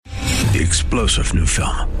The explosive new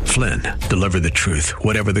film, Flynn, deliver the truth,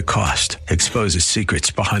 whatever the cost, exposes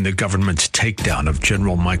secrets behind the government's takedown of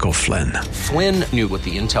General Michael Flynn. Flynn knew what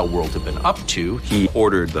the intel world had been up to. He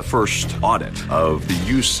ordered the first audit of the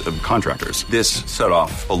use of contractors. This set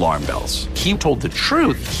off alarm bells. He told the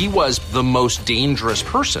truth. He was the most dangerous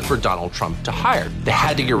person for Donald Trump to hire. They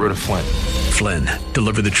had to get rid of Flynn. Flynn,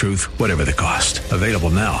 deliver the truth, whatever the cost. Available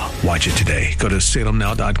now. Watch it today. Go to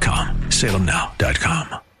salemnow.com.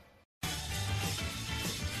 salemnow.com.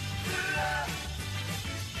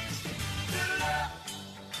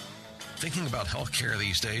 Thinking about healthcare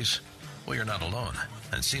these days? Well, you're not alone.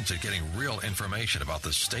 And it seems that getting real information about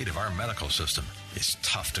the state of our medical system is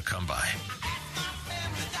tough to come by.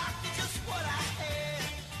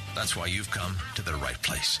 That's why you've come to the right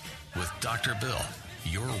place with Dr. Bill,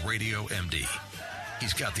 your radio MD.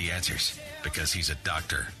 He's got the answers because he's a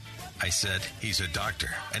doctor. I said he's a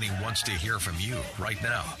doctor, and he wants to hear from you right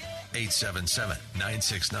now.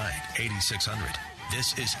 877-969-8600.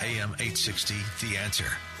 This is AM 860, The Answer.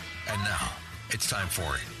 And now, it's time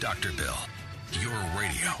for Dr. Bill, your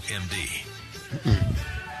radio MD.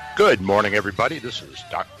 Good morning, everybody. This is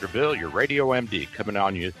Dr. Bill, your radio MD, coming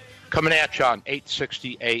at you on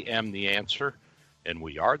 860 AM, The Answer. And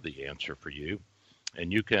we are the answer for you.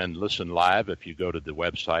 And you can listen live if you go to the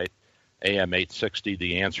website,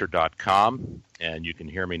 am860theanswer.com. And you can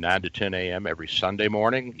hear me 9 to 10 a.m. every Sunday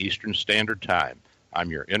morning, Eastern Standard Time.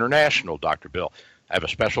 I'm your international Dr. Bill. I have a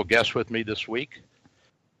special guest with me this week.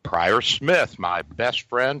 Pryor Smith, my best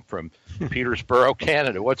friend from Peterborough,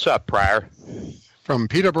 Canada. What's up, Pryor? From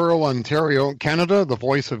Peterborough, Ontario, Canada, the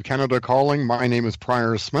voice of Canada calling. My name is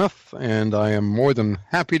Pryor Smith, and I am more than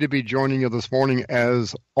happy to be joining you this morning,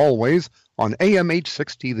 as always, on AM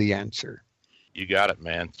 860, The Answer. You got it,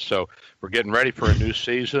 man. So we're getting ready for a new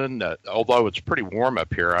season. Although it's pretty warm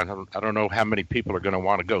up here, I don't know how many people are going to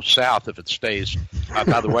want to go south if it stays.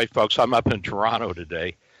 By the way, folks, I'm up in Toronto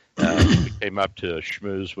today. We came up to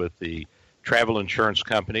schmooze with the travel insurance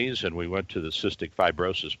companies, and we went to the Cystic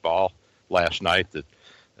Fibrosis Ball last night that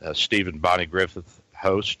Steve and Bonnie Griffith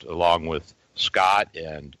host, along with Scott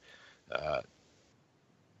and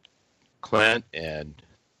Clint and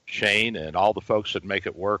Shane and all the folks that make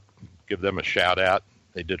it work. Give them a shout out.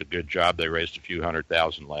 They did a good job. They raised a few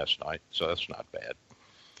 $100,000 last night, so that's not bad.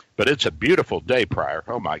 But it's a beautiful day, Pryor.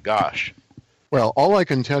 Oh, my gosh. Well, all I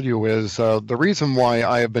can tell you is the reason why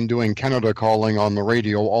I have been doing Canada calling on the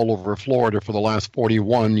radio all over Florida for the last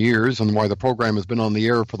 41 years and why the program has been on the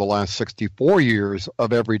air for the last 64 years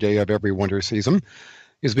of every day of every winter season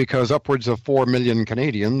is because upwards of 4 million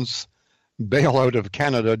Canadians bail out of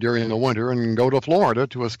Canada during the winter and go to Florida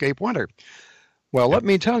to escape winter. Well, let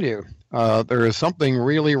me tell you, there is something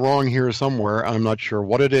really wrong here somewhere. I'm not sure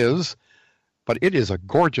what it is. But it is a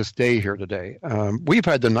gorgeous day here today. We've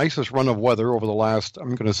had the nicest run of weather over the last,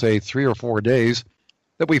 I'm going to say, 3 or 4 days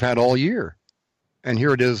that we've had all year. And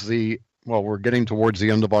here it is we're getting towards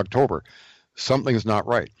the end of October. Something's not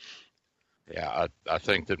right. Yeah, I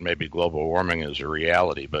think that maybe global warming is a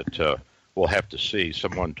reality, but we'll have to see.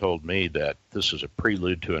 Someone told me that this is a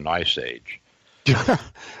prelude to an ice age.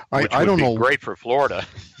 I don't know. Great for Florida.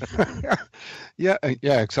 yeah,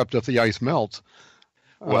 except if the ice melts.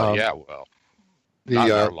 Well. Not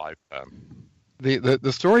in our lifetime.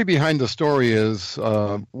 The story behind the story is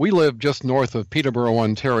we live just north of Peterborough,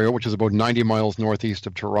 Ontario, which is about 90 miles northeast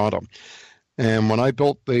of Toronto. And when I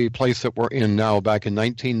built the place that we're in now back in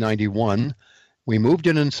 1991, we moved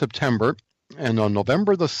in September, and on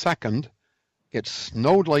November the 2nd, it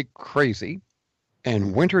snowed like crazy,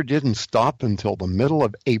 and winter didn't stop until the middle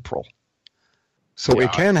of April. So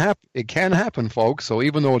it can happen, folks. So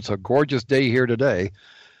even though it's a gorgeous day here today,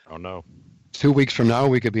 oh no. 2 weeks from now,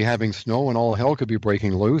 we could be having snow and all hell could be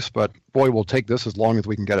breaking loose. But, boy, we'll take this as long as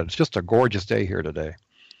we can get it. It's just a gorgeous day here today.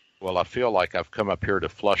 Well, I feel like I've come up here to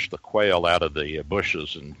flush the quail out of the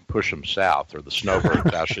bushes and push them south, or the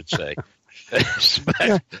snowbirds, I should say.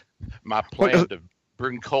 My plan to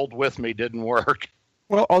bring cold with me didn't work.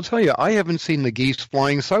 Well, I'll tell you, I haven't seen the geese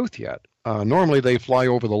flying south yet. Normally, they fly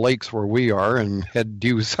over the lakes where we are and head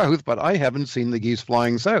due south, but I haven't seen the geese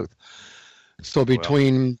flying south. So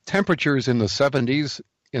between temperatures in the 70s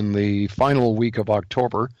in the final week of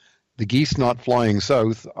October, the geese not flying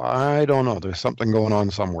south, I don't know. There's something going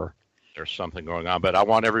on somewhere. There's something going on. But I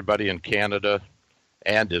want everybody in Canada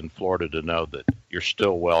and in Florida to know that you're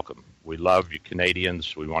still welcome. We love you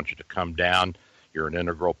Canadians. We want you to come down. You're an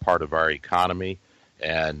integral part of our economy.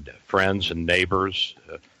 And friends and neighbors,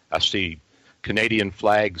 I see Canadian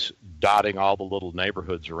flags dotting all the little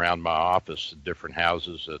neighborhoods around my office, different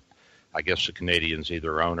houses that I guess the Canadians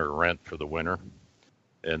either own or rent for the winter,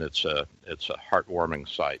 and it's a heartwarming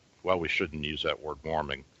sight. well, we shouldn't use that word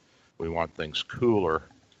warming. We want things cooler,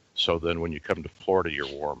 so then when you come to Florida, you're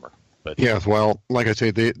warmer. But yes, well, like I say,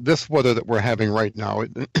 this weather that we're having right now,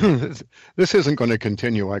 this isn't going to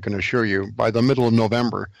continue, I can assure you. By the middle of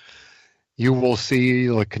November, you will see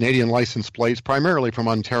the Canadian license plates, primarily from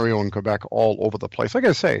Ontario and Quebec, all over the place. Like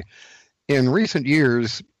I say, in recent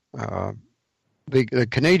years, the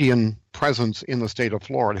Canadian presence in the state of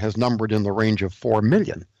Florida has numbered in the range of 4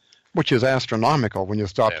 million, which is astronomical when you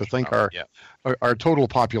stop to think our total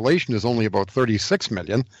population is only about 36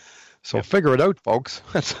 million. So figure it out, folks.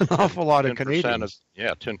 That's an awful lot of Canadians.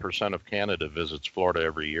 10% of Canada visits Florida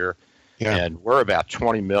every year. Yeah. And we're about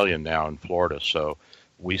 20 million now in Florida, so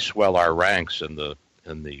we swell our ranks in the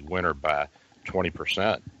winter by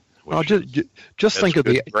 20%. Well, just think of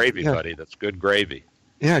the gravy, buddy. That's good gravy.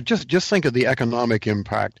 Yeah, just think of the economic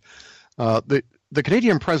impact. The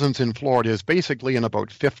Canadian presence in Florida is basically in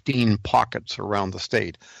about 15 pockets around the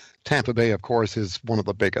state. Tampa Bay, of course, is one of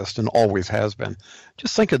the biggest and always has been.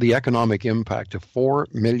 Just think of the economic impact of 4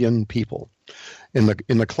 million people. In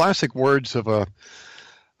the classic words of a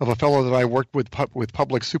fellow that I worked with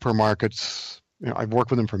public supermarkets, I've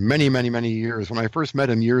worked with him for many, many, many years. When I first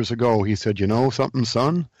met him years ago, he said, "You know something,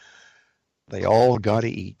 son? They all got to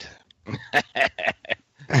eat."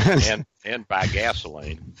 and buy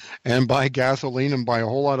gasoline. And buy gasoline and buy a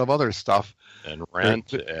whole lot of other stuff. And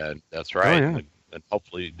rent, and that's right. Oh, yeah. And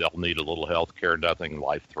hopefully they'll need a little health care, nothing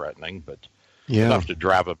life-threatening, but enough to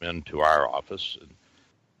drive them into our office. And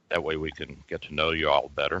that way we can get to know you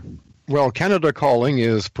all better. Well, Canada Calling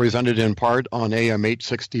is presented in part on AM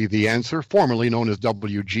 860 The Answer, formerly known as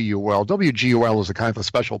WGUL. WGUL is a kind of a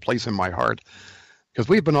special place in my heart because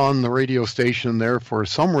we've been on the radio station there for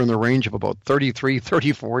somewhere in the range of about 33,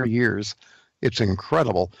 34 years. It's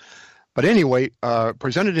incredible. But anyway,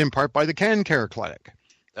 presented in part by the Can Care Clinic.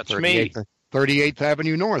 That's me. 38th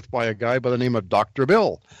Avenue North by a guy by the name of Dr.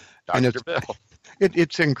 Bill. Dr. Bill.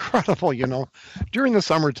 It's incredible, During the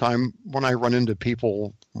summertime, when I run into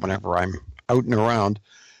people, whenever I'm out and around,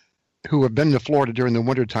 who have been to Florida during the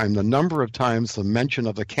wintertime, the number of times the mention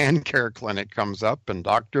of the Can Care Clinic comes up and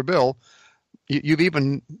Dr. Bill, you've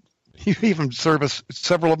even serviced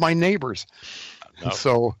several of my neighbors.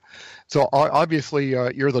 No. So obviously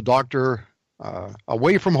you're the doctor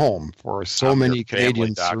away from home for so many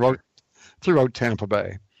Canadians throughout Tampa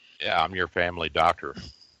Bay. Yeah, I'm your family doctor.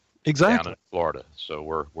 Exactly. Down in Florida. So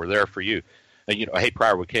we're there for you. And, hey,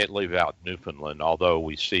 Pryor, we can't leave out Newfoundland, although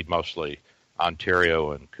we see mostly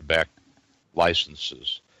Ontario and Quebec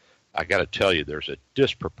licenses. I got to tell you, there's a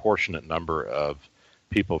disproportionate number of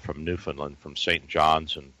people from Newfoundland, from St.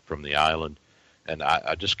 John's and from the island. And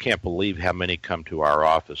I just can't believe how many come to our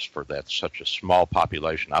office for that such a small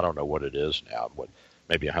population. I don't know what it is now.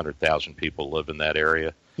 Maybe 100,000 people live in that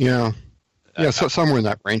area. Yeah. Yeah, so somewhere in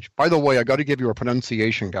that range. By the way, I got to give you a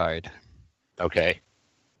pronunciation guide. Okay.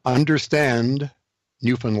 Understand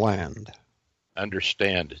Newfoundland.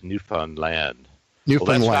 Understand Newfoundland.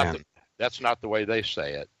 Newfoundland. Well, that's not the way they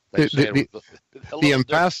say it. They say the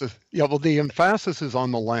emphasis. Yeah, well, the emphasis is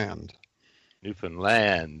on the land.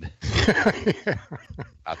 Newfoundland.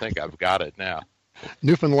 I think I've got it now.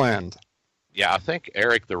 Newfoundland. Yeah, I think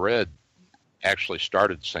Eric the Red actually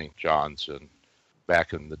started St. John's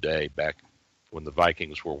back in the day, back when the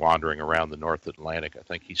Vikings were wandering around the North Atlantic. I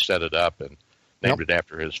think he set it up and named it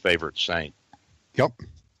after his favorite saint. Yep,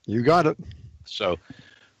 you got it. So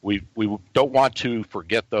we don't want to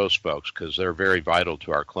forget those folks because they're very vital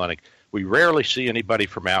to our clinic. We rarely see anybody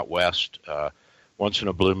from out west. Once in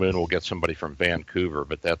a blue moon, we'll get somebody from Vancouver,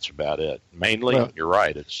 but that's about it. Mainly, you're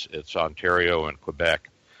right, it's Ontario and Quebec.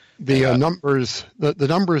 The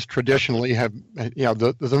numbers traditionally have,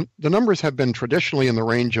 the numbers have been traditionally in the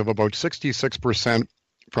range of about 66%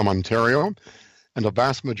 from Ontario, and a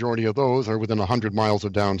vast majority of those are within 100 miles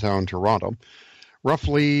of downtown Toronto.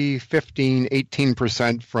 Roughly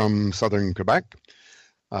 18% from southern Quebec,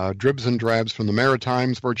 dribs and drabs from the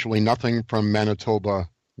Maritimes, virtually nothing from Manitoba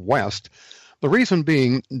west. The reason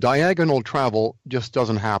being, diagonal travel just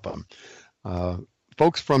doesn't happen.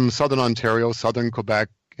 Folks from southern Ontario, southern Quebec,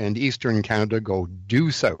 and eastern Canada go due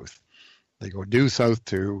south. They go due south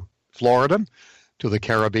to Florida, to the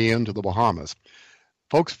Caribbean, to the Bahamas.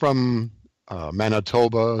 Folks from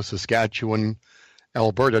Manitoba, Saskatchewan,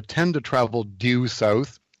 Alberta tend to travel due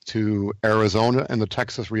south to Arizona and the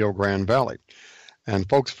Texas Rio Grande Valley. And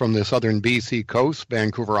folks from the southern BC coast,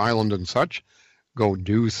 Vancouver Island and such, go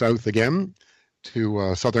due south again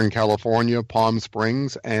to Southern California, Palm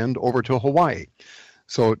Springs, and over to Hawaii.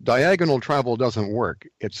 So diagonal travel doesn't work.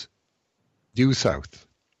 It's due south.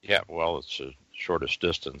 Yeah, well, it's the shortest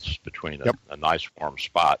distance between a nice warm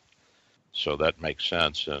spot. So that makes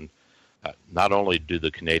sense. And not only do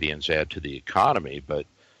the Canadians add to the economy, but,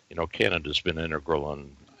 Canada's been integral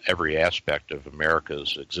in every aspect of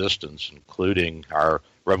America's existence, including our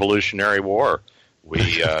Revolutionary War.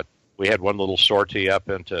 We had one little sortie up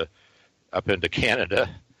into Canada,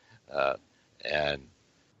 and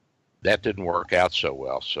that didn't work out so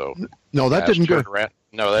well. So no, that didn't go.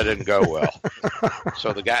 No, that didn't go well.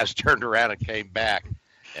 So the guys turned around and came back,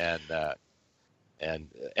 and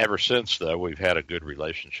ever since, though, we've had a good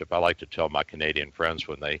relationship. I like to tell my Canadian friends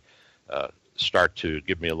when they start to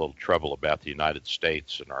give me a little trouble about the United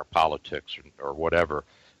States and our politics or whatever,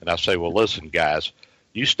 and I say, well, listen, guys,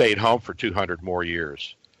 you stayed home for 200 more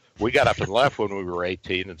years. We got up and left when we were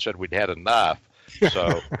 18 and said we'd had enough.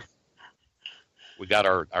 So we got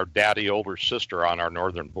our dowdy older sister on our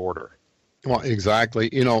northern border. Well, exactly.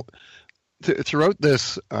 Throughout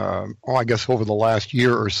this, I guess over the last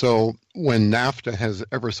year or so, when NAFTA has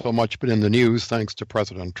ever so much been in the news, thanks to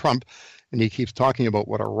President Trump, and he keeps talking about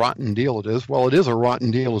what a rotten deal it is. Well, it is a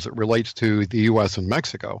rotten deal as it relates to the U.S. and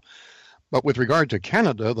Mexico. But with regard to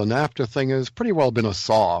Canada, the NAFTA thing has pretty well been a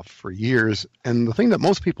saw for years. And the thing that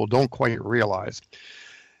most people don't quite realize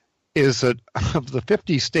is that of the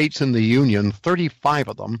 50 states in the Union, 35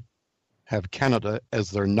 of them have Canada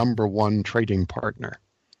as their number one trading partner.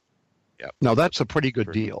 Yep. Now, that's a pretty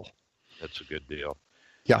good deal. That's a good deal.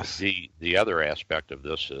 Yes. The other aspect of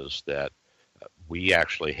this is that we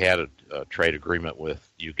actually had a trade agreement with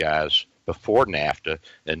you guys before NAFTA,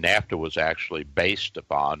 and NAFTA was actually based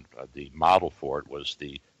upon the model for it was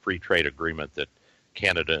the free trade agreement that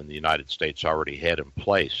Canada and the United States already had in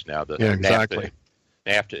place. Now, exactly.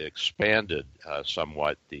 NAFTA expanded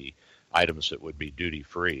somewhat the items that would be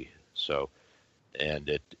duty-free. So, and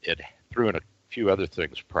it threw in a few other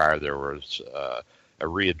things prior. There was a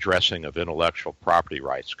readdressing of intellectual property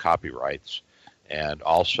rights, copyrights, and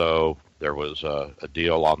also there was a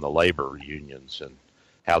deal on the labor unions and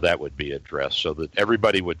how that would be addressed so that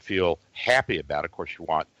everybody would feel happy about it. Of course, you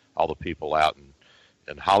want all the people out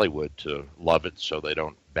in Hollywood to love it so they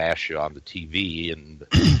don't bash you on the TV and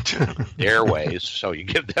airways, so you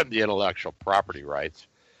give them the intellectual property rights.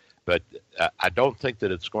 But I don't think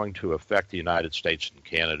that it's going to affect the United States and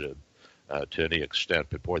Canada to any extent.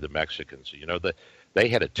 But boy, the Mexicans, they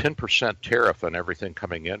had a 10% tariff on everything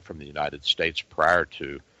coming in from the United States prior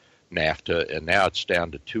to NAFTA, and now it's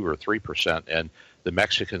down to 2 or 3%. And the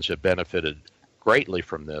Mexicans have benefited greatly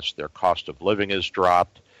from this. Their cost of living has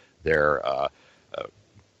dropped. Their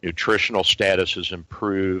nutritional status has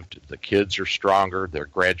improved. The kids are stronger. They're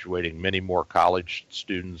graduating many more college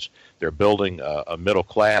students. They're building a middle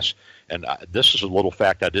class. And this is a little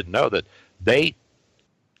fact I didn't know, that they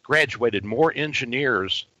graduated more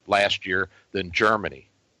engineers last year than Germany.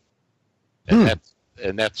 And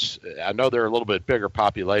that's I know they're a little bit bigger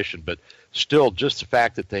population, but still just the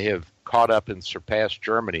fact that they have caught up and surpassed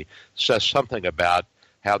Germany says something about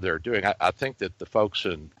how they're doing. I think that the folks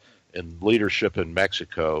in leadership in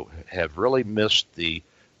Mexico have really missed the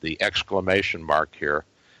exclamation mark here,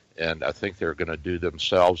 and I think they're going to do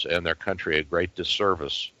themselves and their country a great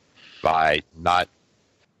disservice by not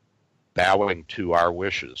bowing to our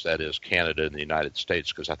wishes, that is Canada and the United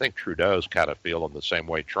States, because I think Trudeau's kind of feeling the same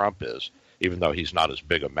way Trump is, even though he's not as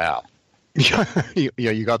big a mouth. Yeah,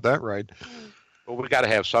 you got that right. Well, we got to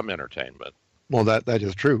have some entertainment. Well, that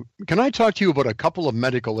is true. Can I talk to you about a couple of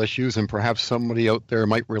medical issues, and perhaps somebody out there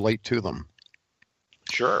might relate to them?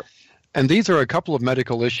 Sure. And these are a couple of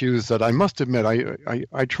medical issues that I must admit,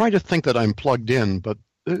 I try to think that I'm plugged in, but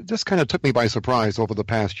this kind of took me by surprise over the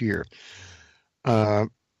past year.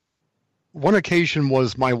 One occasion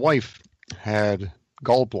was my wife had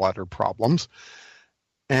gallbladder problems,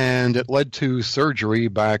 and it led to surgery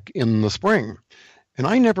back in the spring. And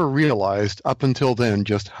I never realized up until then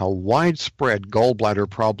just how widespread gallbladder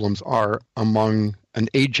problems are among an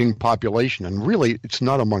aging population. And really, it's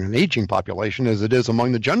not among an aging population as it is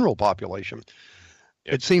among the general population.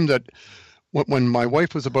 Yep. It seemed that when my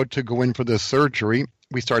wife was about to go in for this surgery,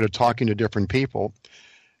 we started talking to different people.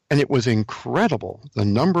 And it was incredible, the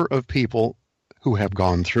number of people who have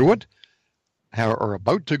gone through it, are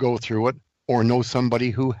about to go through it, or know somebody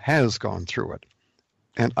who has gone through it.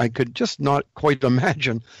 And I could just not quite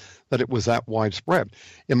imagine that it was that widespread.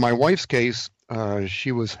 In my wife's case,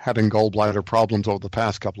 she was having gallbladder problems over the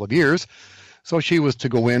past couple of years, so she was to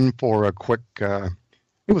go in for a quick, it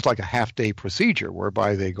was like a half-day procedure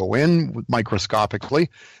whereby they go in microscopically,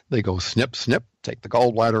 they go snip, snip, take the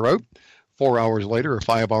gallbladder out. 4 hours later or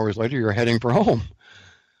 5 hours later, you're heading for home.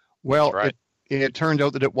 Well, right. It turned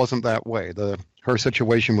out that it wasn't that way. Her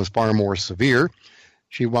situation was far more severe.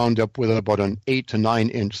 She wound up with about an 8 to 9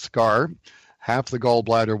 inch scar, Half the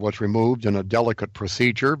gallbladder was removed in a delicate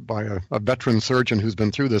procedure by a veteran surgeon who's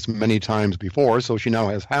been through this many times before, so she now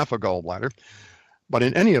has half a gallbladder. But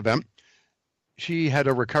in any event, she had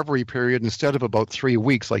a recovery period instead of about 3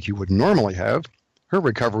 weeks like you would normally have. Her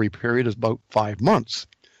recovery period is about 5 months.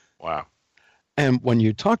 Wow. And when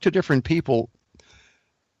you talk to different people,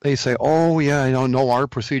 they say, oh, yeah, no, our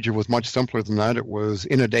procedure was much simpler than that. It was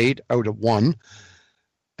in a date, out at 1.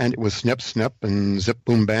 And it was snip, snip, and zip,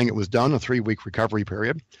 boom, bang. It was done, a 3-week recovery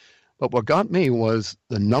period. But what got me was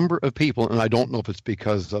the number of people, and I don't know if it's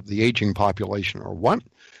because of the aging population or what,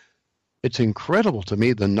 it's incredible to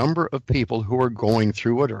me the number of people who are going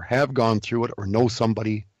through it or have gone through it or know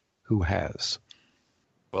somebody who has.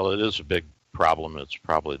 Well, it is a big problem. It's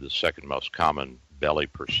probably the second most common belly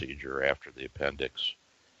procedure after the appendix.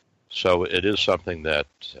 So it is something that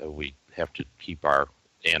we have to keep our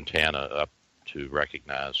antenna up to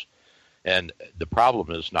recognize. And the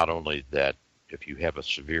problem is not only that if you have a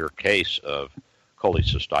severe case of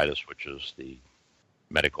cholecystitis, which is the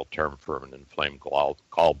medical term for an inflamed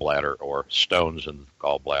gallbladder, or stones in the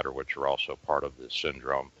gallbladder, which are also part of this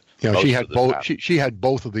syndrome. Yeah, she had both. She had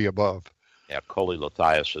both of the above. Yeah,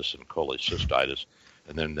 cholelithiasis and cholecystitis.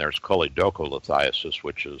 And then there's choledocholithiasis,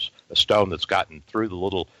 which is a stone that's gotten through the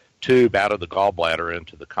little tube out of the gallbladder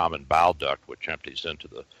into the common bile duct, which empties into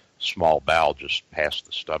the small bowel just past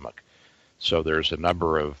the stomach. So there's a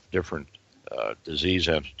number of different disease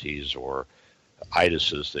entities or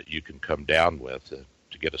itises that you can come down with.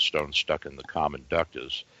 To get a stone stuck in the common duct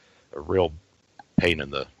is a real pain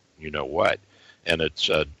in the you-know-what. And it's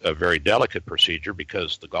a very delicate procedure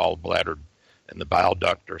because the gallbladder and the bile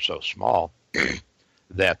duct are so small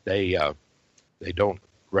that they don't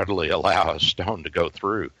readily allow a stone to go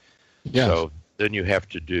through. Yes. So then you have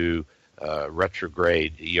to do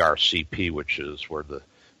retrograde ERCP, which is where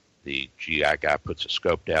the GI guy puts a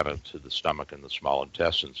scope down into the stomach and the small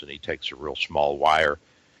intestines, and he takes a real small wire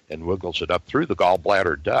and wiggles it up through the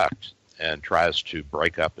gallbladder duct and tries to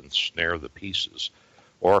break up and snare the pieces.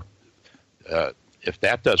 Or if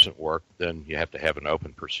that doesn't work, then you have to have an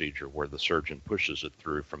open procedure where the surgeon pushes it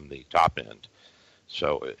through from the top end.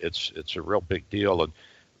 So it's a real big deal. And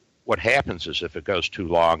what happens is if it goes too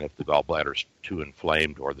long, if the gallbladder's too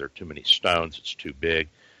inflamed or there are too many stones, it's too big,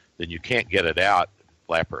 then you can't get it out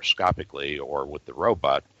laparoscopically or with the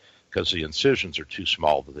robot because the incisions are too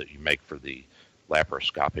small that you make for the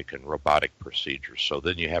laparoscopic and robotic procedures. So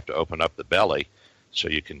then you have to open up the belly so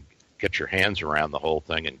you can get your hands around the whole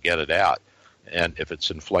thing and get it out. And if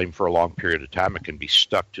it's inflamed for a long period of time, it can be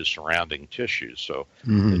stuck to surrounding tissues. So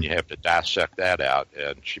then you have to dissect that out.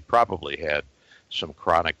 And she probably had some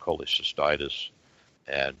chronic cholecystitis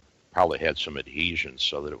and probably had some adhesions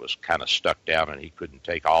so that it was kind of stuck down and he couldn't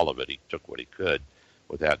take all of it. He took what he could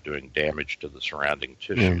without doing damage to the surrounding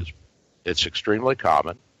tissues. It's extremely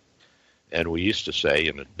common. And we used to say,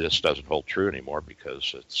 and this doesn't hold true anymore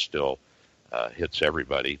because it still hits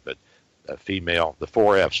everybody, but female, the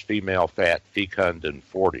 4 F's, female, fat, fecund, and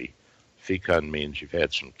 40. Fecund means you've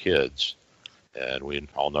had some kids, and we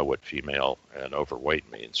all know what female and overweight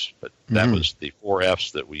means. But that was the 4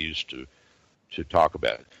 F's that we used to talk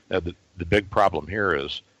about. Now, the big problem here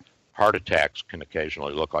is heart attacks can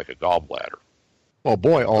occasionally look like a gallbladder. Well,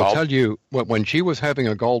 boy, I'll tell you, when she was having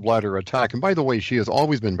a gallbladder attack, and by the way, she has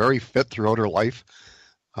always been very fit throughout her life.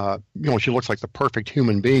 She looks like the perfect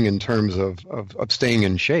human being in terms of staying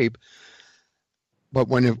in shape. But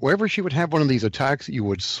whenever she would have one of these attacks, you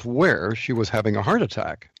would swear she was having a heart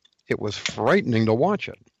attack. It was frightening to watch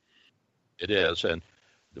it. It is, and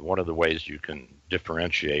one of the ways you can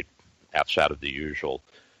differentiate outside of the usual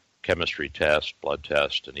chemistry test, blood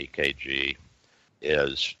test, and EKG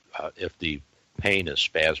is if the pain is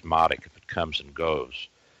spasmodic, if it comes and goes.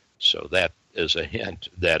 So that is a hint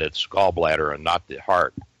that it's gallbladder and not the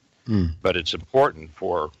heart. But it's important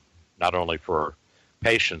for not only for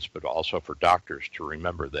patients but also for doctors to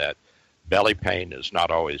remember that belly pain is not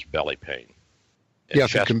always belly pain. And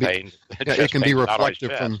yes, it can be. It can be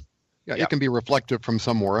reflective from. It can be reflective from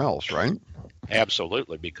somewhere else, right?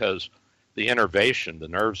 Absolutely, because the innervation, the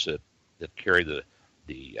nerves that carry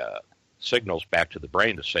the signals back to the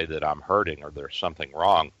brain to say that I'm hurting or there's something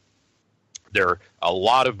wrong. There are a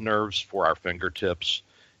lot of nerves for our fingertips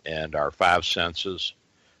and our 5 senses.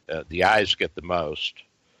 The eyes get the most.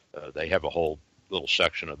 They have a whole little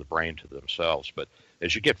section of the brain to themselves. But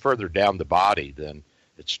as you get further down the body, then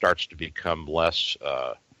it starts to become less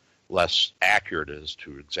accurate as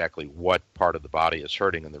to exactly what part of the body is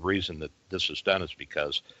hurting. And the reason that this is done is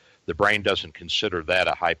because the brain doesn't consider that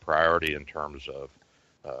a high priority in terms of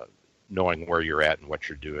knowing where you're at and what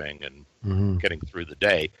you're doing and getting through the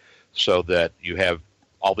day, so that you have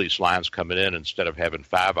all these lines coming in, instead of having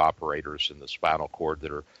 5 operators in the spinal cord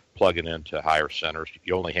that are plugging into higher centers,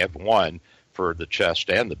 you only have one for the chest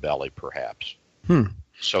and the belly, perhaps.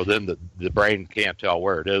 So then the brain can't tell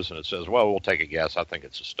where it is, and it says, well, we'll take a guess. I think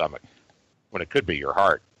it's the stomach, when it could be your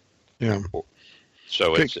heart. Yeah.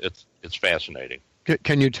 So it's fascinating.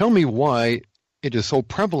 Can you tell me why it is so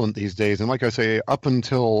prevalent these days? And like I say, up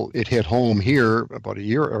until it hit home here about a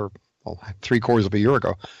year or 3/4 of a year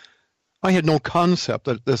ago, I had no concept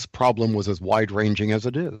that this problem was as wide-ranging as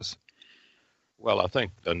it is. Well, I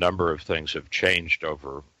think a number of things have changed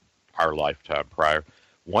over our lifetime prior.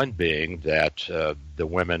 One being that the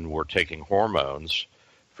women were taking hormones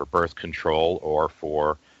for birth control or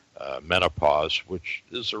for menopause, which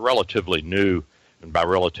is a relatively new, and by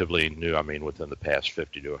relatively new, I mean within the past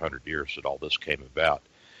 50 to 100 years that all this came about.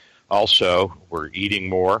 Also, we're eating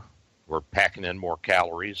more, we're packing in more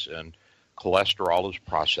calories, and cholesterol is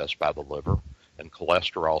processed by the liver, and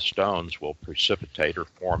cholesterol stones will precipitate or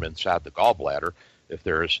form inside the gallbladder if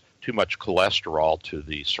there's too much cholesterol to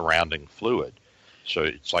the surrounding fluid. So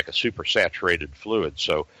it's like a supersaturated fluid.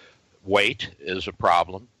 So weight is a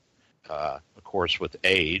problem. Of course, with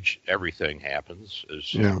age, everything happens,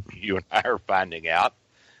 as you and I are finding out.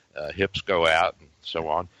 Hips go out and so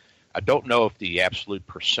on. I don't know if the absolute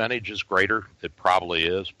percentage is greater. It probably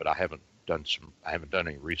is, but I haven't done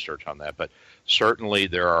any research on that. But certainly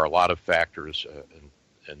there are a lot of factors,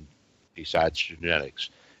 and besides genetics,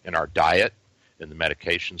 in our diet, in the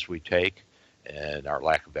medications we take, and our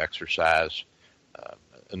lack of exercise.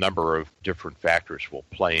 A number of different factors will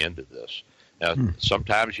play into this. Now,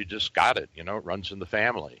 sometimes you just got it. It runs in the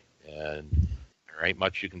family, and there ain't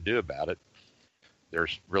much you can do about it.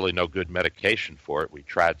 There's really no good medication for it. We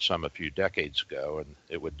tried some a few decades ago, and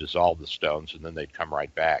it would dissolve the stones, and then they'd come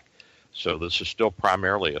right back. So this is still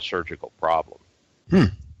primarily a surgical problem.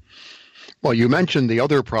 Well, you mentioned the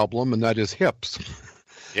other problem, and that is hips.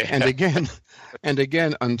 Yeah. And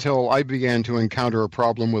again, until I began to encounter a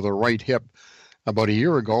problem with a right hip about a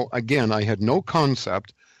year ago, again, I had no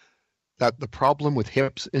concept that the problem with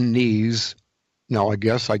hips and knees, now I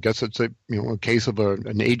guess it's a case of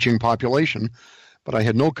an aging population, but I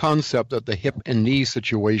had no concept that the hip and knee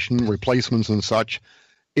situation, replacements and such,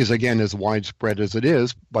 is again as widespread as it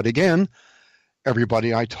is. But again,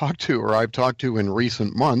 everybody I talk to or I've talked to in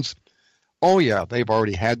recent months, oh yeah, they've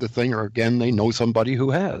already had the thing, or again, they know somebody who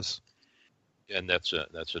has. And that's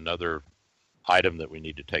another item that we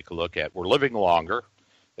need to take a look at. We're living longer,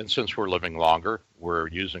 and since we're living longer, we're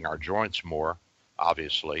using our joints more,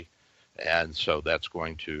 obviously, and so that's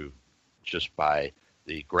going to, just by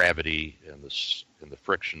the gravity and the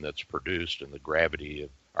friction that's produced and the gravity of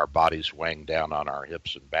our bodies weighing down on our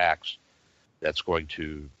hips and backs, that's going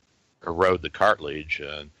to erode the cartilage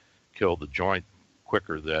and kill the joint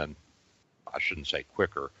quicker than, I shouldn't say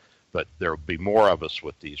quicker, but there will be more of us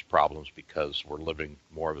with these problems because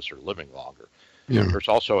more of us are living longer. Yeah. There's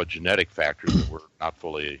also a genetic factor that we're not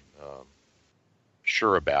fully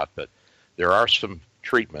sure about, but there are some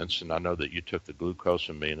treatments, and I know that you took the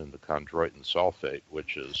glucosamine and the chondroitin sulfate,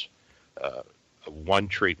 which is one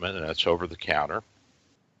treatment, and that's over the counter,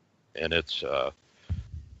 and it's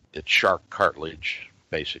shark cartilage,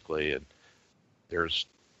 basically, and there's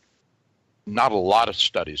not a lot of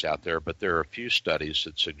studies out there, but there are a few studies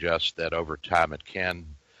that suggest that over time it can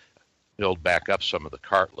build back up some of the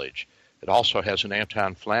cartilage. It also has an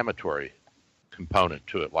anti-inflammatory component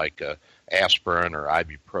to it, like aspirin or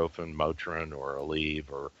ibuprofen, Motrin or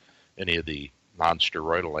Aleve or any of the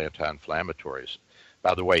non-steroidal anti-inflammatories.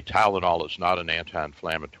 By the way, Tylenol is not an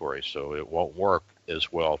anti-inflammatory, so it won't work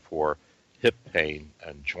as well for hip pain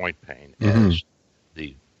and joint pain as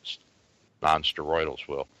the non-steroidals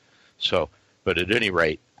will. So, but at any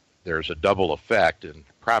rate, there's a double effect, and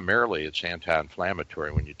primarily it's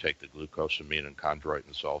anti-inflammatory when you take the glucosamine and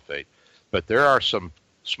chondroitin sulfate. But there are some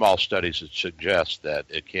small studies that suggest that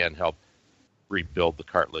it can help rebuild the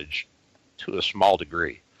cartilage to a small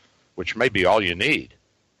degree, which may be all you need.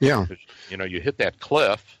 Yeah. Because, you hit that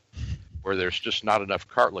cliff where there's just not enough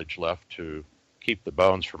cartilage left to keep the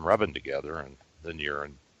bones from rubbing together, and then you're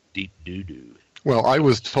in deep doo-doo. Well, I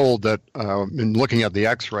was told that in looking at the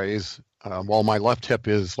x-rays, while my left hip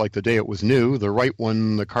is like the day it was new, the right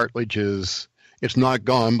one, the cartilage it's not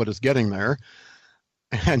gone, but it's getting there.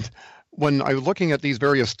 And when I was looking at these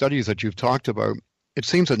various studies that you've talked about, it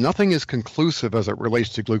seems that nothing is conclusive as it relates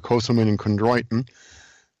to glucosamine and chondroitin,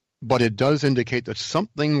 but it does indicate that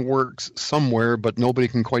something works somewhere, but nobody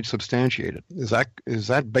can quite substantiate it. Is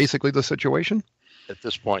that basically the situation? At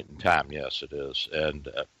this point in time, yes, it is. And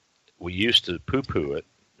we used to poo-poo it,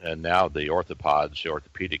 and now the orthopods, the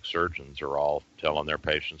orthopedic surgeons, are all telling their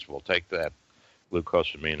patients, we'll take that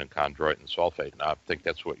glucosamine and chondroitin sulfate. And I think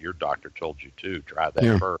that's what your doctor told you too. Try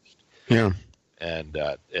that first. Yeah. And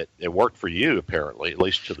it worked for you, apparently, at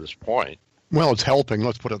least to this point. Well, it's helping.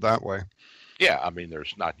 Let's put it that way. Yeah, I mean,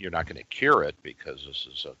 you're not going to cure it because this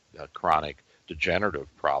is a chronic degenerative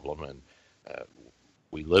problem, and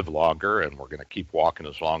we live longer, and we're going to keep walking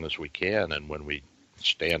as long as we can. And when we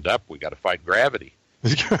stand up, we got to fight gravity.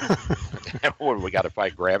 When we got to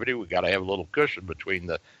fight gravity, we got to have a little cushion between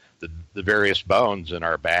the various bones in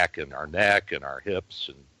our back and our neck and our hips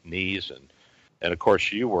and knees, and of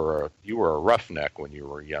course you were a roughneck when you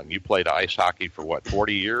were young. You played ice hockey for what,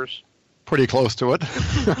 40 years? Pretty close to it.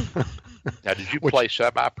 Now, did you play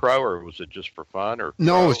semi-pro, or was it just for fun? Or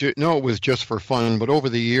no, it was just for fun. But over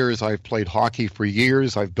the years, I've played hockey for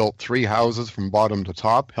years. I've built 3 houses from bottom to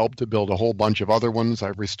top, helped to build a whole bunch of other ones.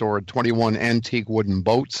 I've restored 21 antique wooden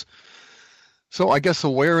boats. So I guess the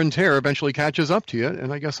wear and tear eventually catches up to you.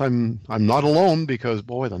 And I guess I'm not alone, because,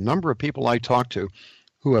 boy, the number of people I talk to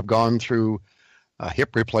who have gone through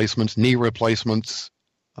hip replacements, knee replacements,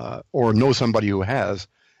 or know somebody who has,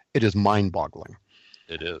 it is mind-boggling.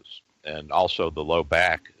 It is. And also the low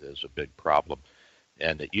back is a big problem.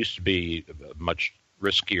 And it used to be a much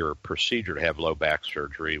riskier procedure to have low back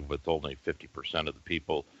surgery, with only 50% of the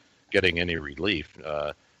people getting any relief.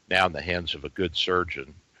 Now in the hands of a good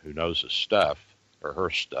surgeon who knows his stuff, or her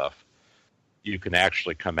stuff, you can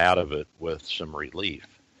actually come out of it with some relief.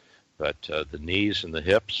 But the knees and the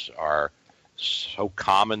hips are so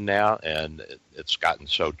common now, and it's gotten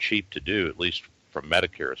so cheap to do, at least from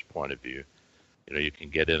Medicare's point of view. You know, you can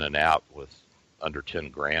get in and out with under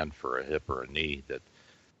 $10,000 for a hip or a knee that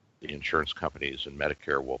the insurance companies and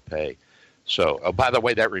Medicare will pay. So, oh, by the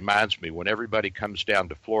way, that reminds me, when everybody comes down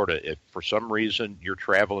to Florida, if for some reason your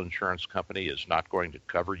travel insurance company is not going to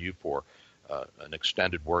cover you for an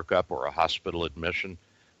extended workup or a hospital admission,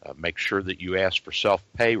 make sure that you ask for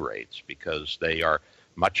self-pay rates, because they are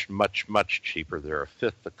much, much, much cheaper. They're a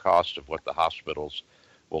fifth the cost of what the hospitals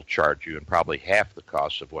will charge you, and probably half the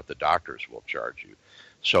cost of what the doctors will charge you.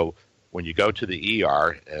 So when you go to the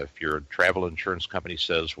ER, if your travel insurance company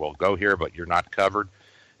says, well, go here, but you're not covered,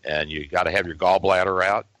 and you got to have your gallbladder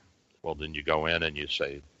out, well, then you go in and you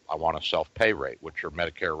say, I want a self-pay rate, which are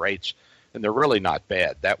Medicare rates, and they're really not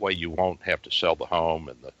bad. That way you won't have to sell the home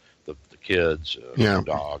and the kids, the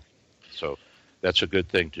dog. So that's a good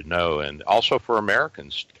thing to know. And also for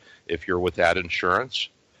Americans, if you're without insurance,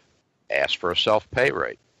 ask for a self-pay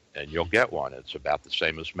rate, and you'll get one. It's about the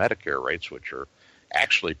same as Medicare rates, which are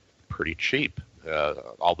actually pretty cheap.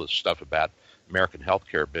 All this stuff about American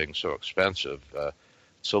healthcare being so expensive,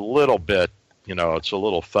 it's a little bit, it's a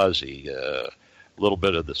little fuzzy, a little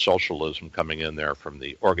bit of the socialism coming in there from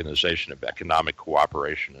the Organization of Economic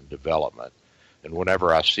Cooperation and Development. And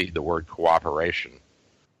whenever I see the word cooperation,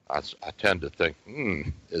 I tend to think,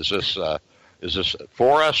 is this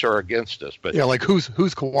for us or against us? But yeah, like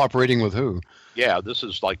who's cooperating with who? Yeah, this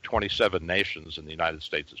is like 27 nations, and the United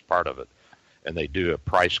States is part of it. And they do a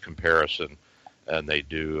price comparison, and they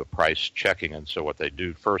do a price checking. And so what they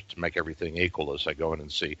do first to make everything equal is they go in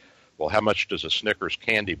and see, well, how much does a Snickers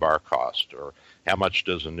candy bar cost? Or how much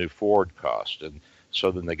does a new Ford cost? And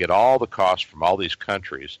so then they get all the costs from all these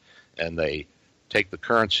countries, and they take the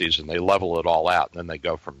currencies and they level it all out, and then they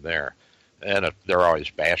go from there. And they're always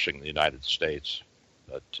bashing the United States,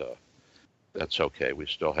 but that's okay. We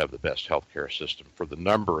still have the best healthcare system for the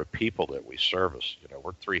number of people that we service.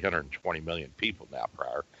 We're 320 million people now,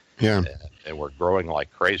 Pryor. Yeah. And we're growing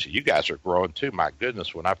like crazy. You guys are growing too. My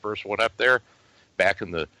goodness, when I first went up there back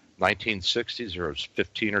in the 1960s, there was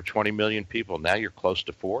 15 or 20 million people. Now you're close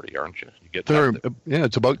to 40, aren't you? Yeah,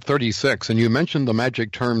 it's about 36. And you mentioned the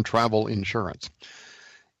magic term travel insurance.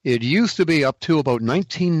 It used to be up to about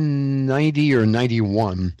 1990 or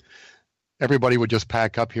 91. Everybody would just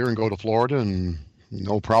pack up here and go to Florida, and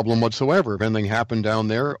no problem whatsoever. If anything happened down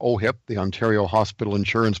there, OHIP, the Ontario Hospital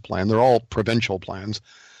Insurance Plan, they're all provincial plans,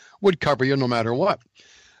 would cover you no matter what.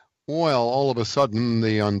 Well, all of a sudden,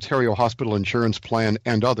 the Ontario Hospital Insurance Plan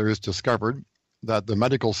and others discovered that the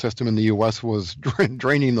medical system in the U.S. was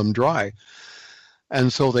draining them dry.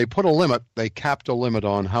 And so they put a limit, they capped a limit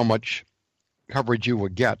on how much coverage you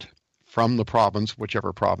would get from the province,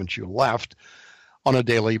 whichever province you left, on a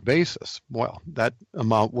daily basis. Well, that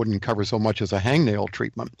amount wouldn't cover so much as a hangnail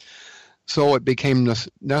treatment. So it became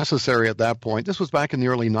necessary at that point, this was back in the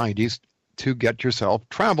early 90s, to get yourself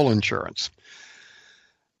travel insurance.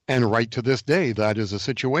 And right to this day, that is a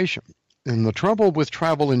situation. And the trouble with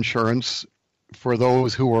travel insurance for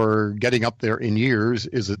those who are getting up there in years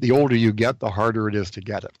is that the older you get, the harder it is to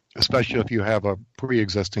get it, especially if you have a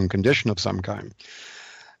pre-existing condition of some kind.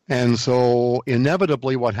 And so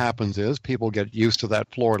inevitably what happens is people get used to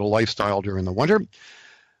that Florida lifestyle during the winter.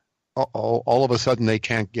 All of a sudden they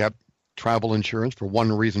can't get travel insurance for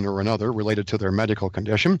one reason or another related to their medical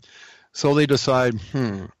condition. So they decide,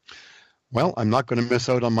 well, I'm not going to miss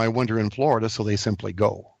out on my winter in Florida, so they simply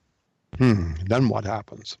go. Then what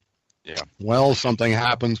happens? Yeah. Well, something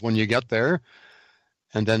happens when you get there,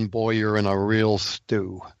 and then, boy, you're in a real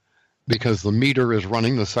stew. Because the meter is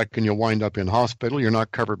running the second you wind up in hospital. You're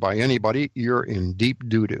not covered by anybody. You're in deep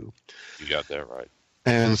doo-doo. You got that right.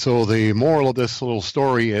 And so the moral of this little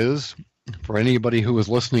story is, for anybody who is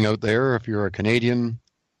listening out there, if you're a Canadian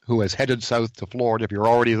who has headed south to Florida, if you're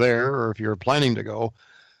already there or if you're planning to go,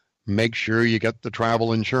 make sure you get the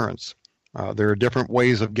travel insurance. There are different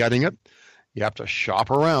ways of getting it. You have to shop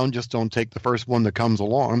around. Just don't take the first one that comes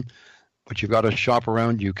along. But you've got to shop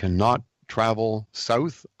around. You cannot travel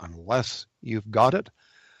south unless you've got it.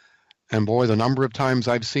 And boy, the number of times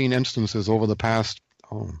I've seen instances over the past,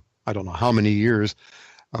 I don't know how many years,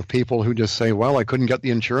 of people who just say, well, I couldn't get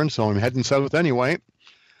the insurance, so I'm heading south anyway.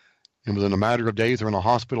 And within a matter of days, they're in a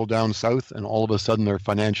hospital down south, and all of a sudden they're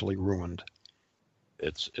financially ruined.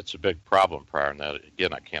 It's a big problem, Prior. And that,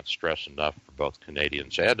 again, I can't stress enough for both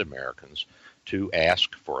Canadians and Americans to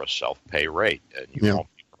ask for a self-pay rate, and you won't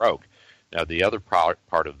be broke. Now, the other part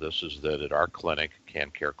of this is that at our clinic,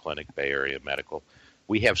 CanCare Clinic, Bay Area Medical,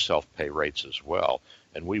 we have self-pay rates as well,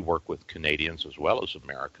 and we work with Canadians as well as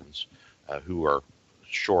Americans who are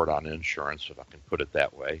short on insurance, if I can put it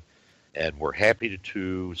that way. And we're happy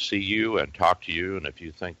to see you and talk to you. And if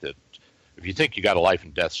you think you got a life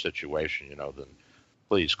and death situation, then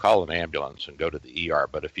please call an ambulance and go to the ER.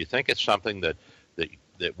 But if you think it's something that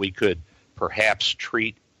we could perhaps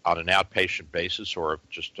treat on an outpatient basis or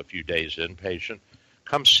just a few days inpatient,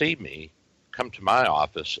 come see me, come to my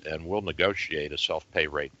office, and we'll negotiate a self-pay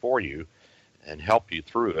rate for you and help you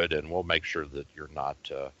through it, and we'll make sure that you're not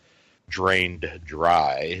drained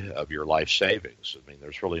dry of your life savings. I mean,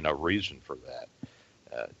 there's really no reason for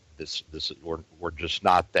that. We're just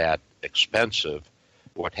not that expensive.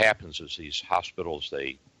 What happens is these hospitals,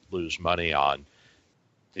 they lose money on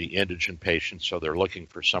the indigent patients, so they're looking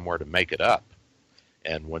for somewhere to make it up.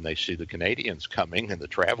 And when they see the Canadians coming and the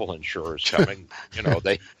travel insurers coming,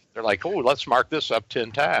 they're like, oh, let's mark this up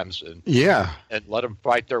 10 times and let them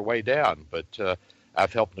fight their way down. But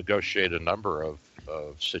I've helped negotiate a number of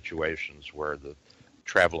situations where the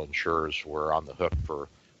travel insurers were on the hook for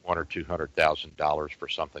 $100,000 or $200,000 for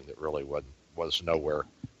something that really was nowhere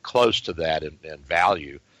close to that in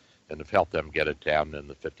value, and have helped them get it down in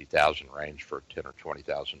the $50,000 range for a $10,000 or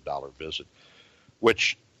 $20,000 visit,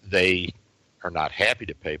 which they are not happy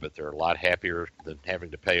to pay, but they're a lot happier than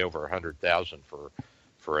having to pay over $100,000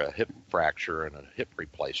 for a hip fracture and a hip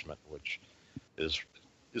replacement, which is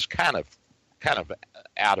kind of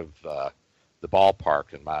out of the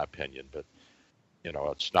ballpark in my opinion. But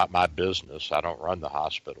it's not my business. I don't run the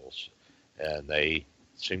hospitals, and they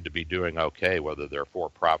seem to be doing okay, whether they're for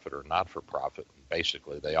profit or not for profit. And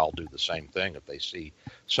basically, they all do the same thing. If they see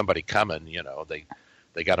somebody coming,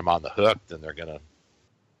 they got them on the hook, then they're going to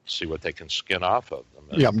see what they can skin off of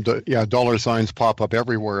them. Dollar signs pop up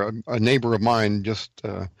everywhere. A neighbor of mine just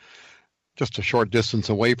a short distance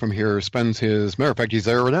away from here matter of fact, he's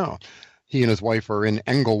there now. He and his wife are in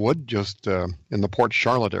Englewood, just in the Port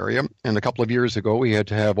Charlotte area. And a couple of years ago, he had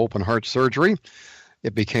to have open heart surgery.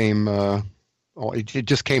 It became, it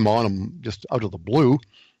just came on him just out of the blue.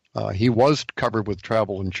 He was covered with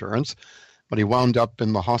travel insurance, but he wound up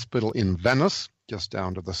in the hospital in Venice, just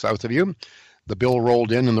down to the south of you. The bill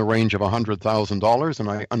rolled in the range of $100,000, and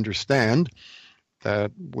I understand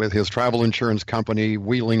that with his travel insurance company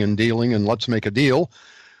wheeling and dealing and let's make a deal,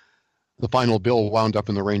 the final bill wound up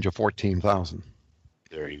in the range of $14,000.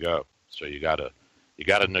 There you go. So you got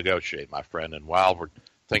to negotiate, my friend. And while we're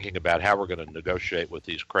thinking about how we're going to negotiate with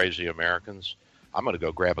these crazy Americans, I'm going to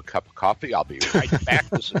go grab a cup of coffee. I'll be right back.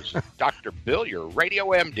 This is Dr. Bill, your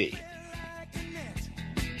Radio MD.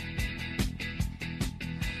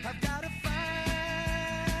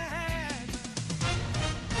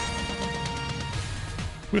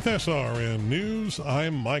 With SRN News,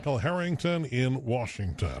 I'm Michael Harrington in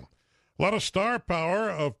Washington. A lot of star power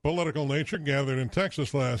of political nature gathered in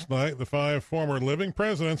Texas last night. The 5 former living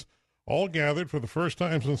presidents all gathered for the first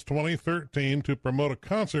time since 2013 to promote a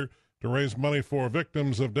concert to raise money for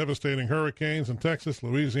victims of devastating hurricanes in Texas,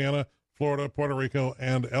 Louisiana, Florida, Puerto Rico,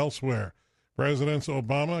 and elsewhere. Presidents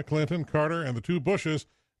Obama, Clinton, Carter, and the 2 Bushes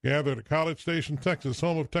gathered at College Station, Texas,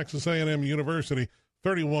 home of Texas A&M University.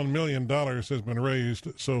 $31 million has been raised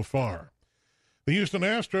so far. The Houston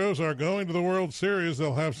Astros are going to the World Series.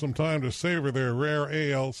 They'll have some time to savor their rare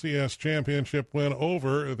ALCS championship win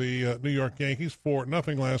over the New York Yankees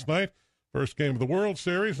 4-0 last night. First game of the World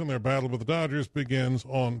Series, and their battle with the Dodgers begins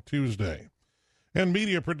on Tuesday. And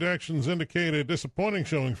media projections indicate a disappointing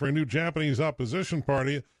showing for a new Japanese opposition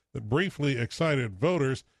party that briefly excited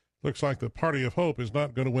voters. Looks like the Party of Hope is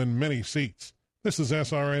not going to win many seats. This is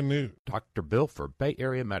SRN News. Dr. Bill for Bay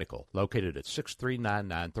Area Medical, located at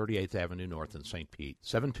 6399 38th Avenue North in St. Pete,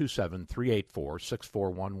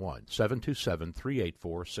 727-384-6411,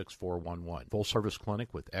 727-384-6411. Full-service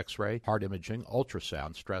clinic with x-ray, heart imaging,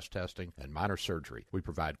 ultrasound, stress testing, and minor surgery. We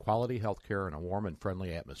provide quality health care in a warm and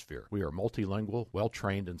friendly atmosphere. We are multilingual,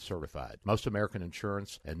 well-trained, and certified. Most American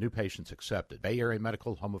insurance and new patients accepted. Bay Area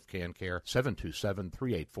Medical, home of can care,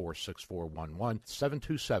 727-384-6411,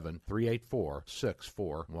 727-384-6411.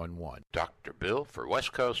 Dr. Bill for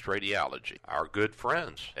West Coast Radiology. Our good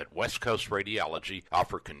friends at West Coast Radiology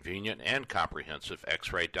offer convenient and comprehensive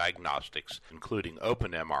X-ray diagnostics, including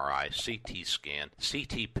open MRI, CT scan,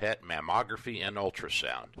 CT PET, mammography, and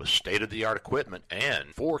ultrasound. With state-of-the-art equipment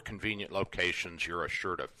and 4 convenient locations, you're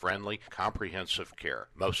assured of friendly, comprehensive care.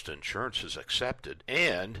 Most insurance is accepted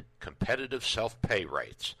and competitive self-pay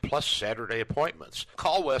rates, plus Saturday appointments.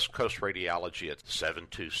 Call West Coast Radiology at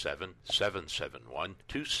 727-771-2795.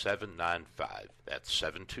 That's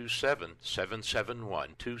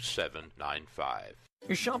 727-771-2795.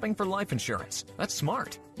 You're shopping for life insurance. That's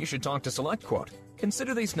smart. You should talk to SelectQuote.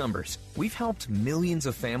 Consider these numbers. We've helped millions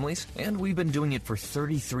of families, and we've been doing it for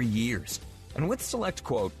 33 years. And with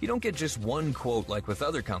SelectQuote, you don't get just one quote like with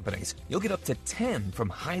other companies. You'll get up to 10 from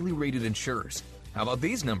highly rated insurers. How about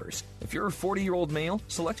these numbers? If you're a 40-year-old male,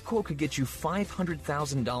 SelectQuote could get you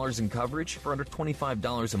 $500,000 in coverage for under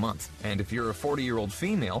 $25 a month. And if you're a 40-year-old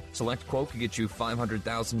female, SelectQuote could get you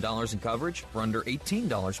 $500,000 in coverage for under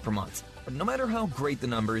 $18 per month. But no matter how great the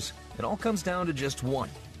numbers, it all comes down to just one,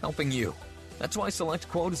 helping you. That's why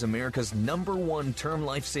SelectQuote is America's #1 term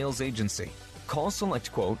life sales agency. Call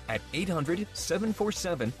SelectQuote at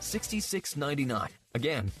 800-747-6699.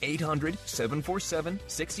 Again,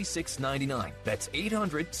 800-747-6699. That's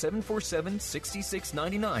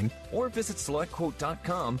 800-747-6699. Or visit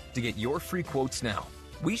SelectQuote.com to get your free quotes now.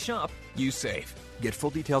 We shop, you save. Get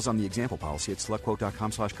full details on the example policy at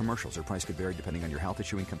SelectQuote.com/commercials. Or price could vary depending on your health,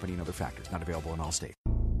 issuing company, and other factors. Not available in all states.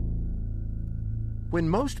 When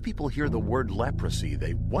most people hear the word leprosy,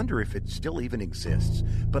 they wonder if it still even exists.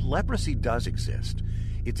 But leprosy does exist.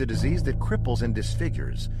 It's a disease that cripples and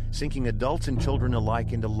disfigures, sinking adults and children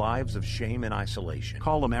alike into lives of shame and isolation.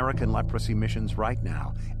 Call American Leprosy Missions right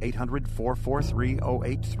now.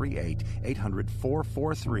 800-443-0838.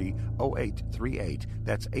 800-443-0838.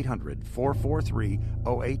 That's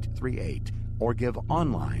 800-443-0838. Or give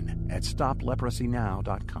online at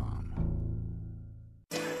stopleprosynow.com.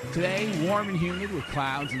 Today, warm and humid with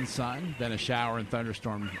clouds and sun, then a shower and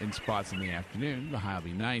thunderstorm in spots in the afternoon. The high will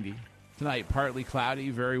be 90. Tonight, partly cloudy,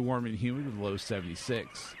 very warm and humid with a low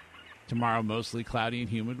 76. Tomorrow, mostly cloudy and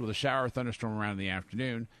humid with a shower or thunderstorm around in the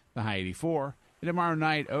afternoon. The high 84. And tomorrow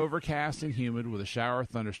night, overcast and humid with a shower or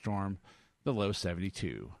thunderstorm. The low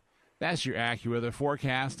 72. That's your AccuWeather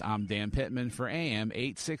forecast. I'm Dan Pittman for AM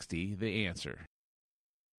 860, The Answer.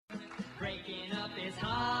 Breaking up is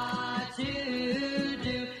hard to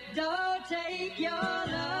do. Don't take your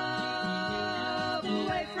love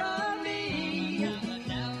away from me.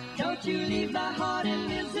 Don't you leave my heart in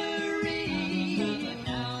misery.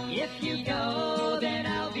 If you go, then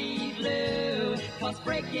I'll be blue. 'Cause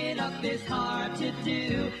breaking up is hard to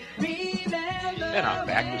do. Remember. And I'm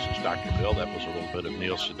back. This is Dr. Bill. That was a little bit of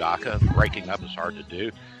Neil Sedaka. Breaking up is hard to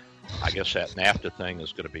do. I guess that NAFTA thing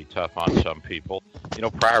is going to be tough on some people. You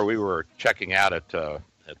know, prior we were checking out at the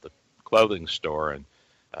clothing store and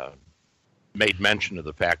made mention of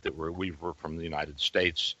the fact that we were from the United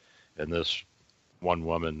States, and this one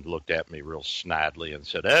woman looked at me real snidely and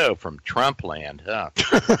said, "Oh, from Trump land, huh?"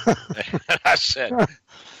 And I said,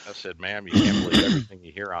 "Ma'am, you can't believe everything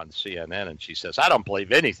you hear on CNN." And she says, "I don't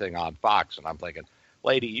believe anything on Fox." And I'm thinking,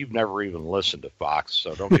 lady, you've never even listened to Fox,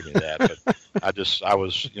 so don't give me that. But I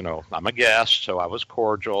was, I'm a guest, so I was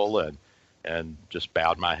cordial and just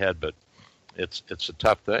bowed my head. But it's a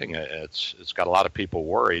tough thing. It's got a lot of people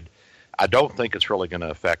worried. I don't think it's really going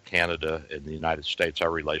to affect Canada and the United States.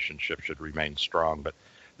 Our relationship should remain strong. But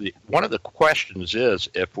one of the questions is,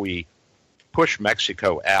 if we push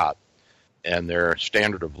Mexico out and their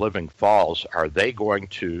standard of living falls, are they going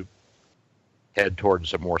to head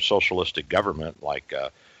towards a more socialistic government like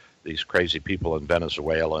these crazy people in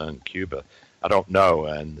Venezuela and Cuba? I don't know,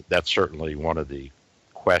 and that's certainly one of the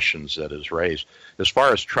questions that is raised. As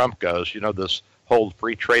far as Trump goes, this whole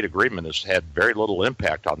free trade agreement has had very little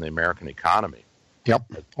impact on the American economy. Yep.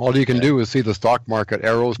 All you can do is see the stock market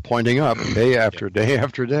arrows pointing up day after day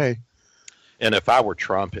after day. And if I were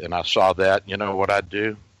Trump and I saw that, you know what I'd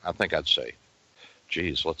do? I think I'd say,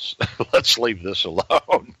 geez, let's leave this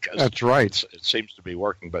alone. That's right. It seems to be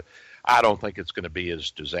working, but I don't think it's going to be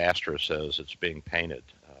as disastrous as it's being painted.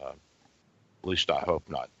 At least I hope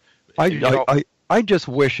not. I just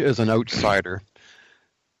wish, as an outsider,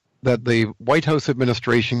 that the White House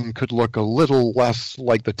administration could look a little less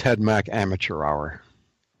like the Ted Mack Amateur Hour.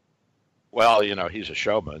 Well, you know, he's a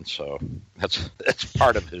showman, so that's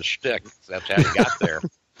part of his shtick. That's how he got there.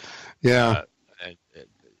 Yeah.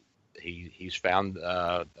 He's found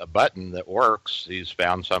a button that works. He's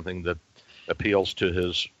found something that appeals to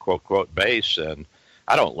his quote base, and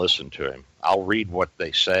I don't listen to him. I'll read what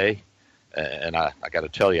they say, and I got to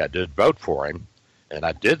tell you, I did vote for him, and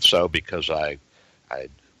I did so because I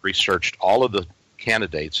researched all of the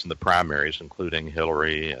candidates in the primaries, including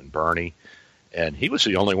Hillary and Bernie, and he was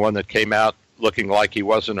the only one that came out looking like he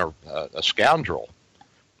wasn't a scoundrel.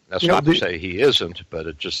 That's not to say he isn't, but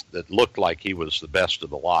it looked like he was the best of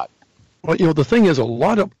the lot. Well, you know, the thing is, a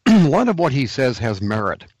lot of what he says has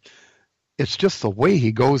merit. It's just the way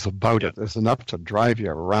he goes about it is enough to drive you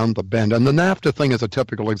around the bend. And the NAFTA thing is a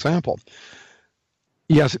typical example.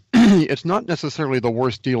 Yes, it's not necessarily the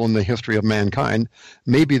worst deal in the history of mankind.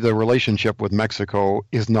 Maybe the relationship with Mexico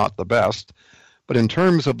is not the best. But in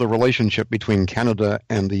terms of the relationship between Canada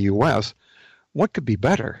and the U.S., what could be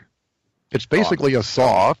better? It's basically a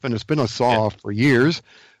saw-off, and it's been a saw-off for years.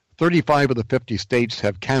 35 of the 50 states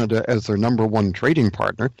have Canada as their number one trading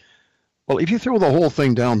partner. Well, if you throw the whole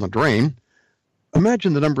thing down the drain,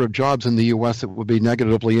 imagine the number of jobs in the U.S. that would be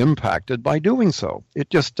negatively impacted by doing so. It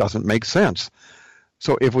just doesn't make sense.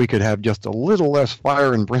 So if we could have just a little less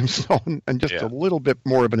fire and brimstone and just a little bit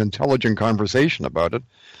more of an intelligent conversation about it.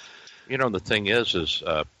 You know, the thing is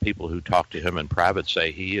people who talk to him in private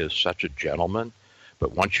say he is such a gentleman,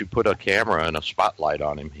 but once you put a camera and a spotlight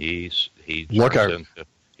on him, he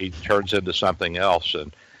turns into something else,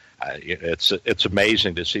 and it's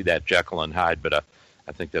amazing to see that Jekyll and Hyde. But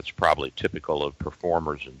I think that's probably typical of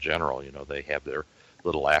performers in general. You know, they have their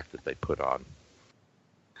little act that they put on.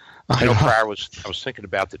 You know, I was thinking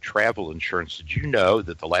about the travel insurance. Did you know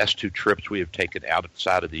that the last 2 trips we have taken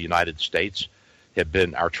outside of the United States have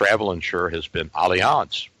been, our travel insurer has been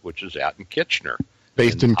Allianz, which is out in Kitchener.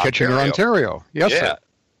 Based in Kitchener, Ontario. Yes, sir.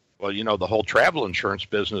 Well, you know, the whole travel insurance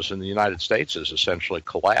business in the United States has essentially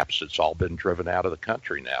collapsed. It's all been driven out of the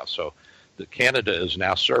country now. So Canada is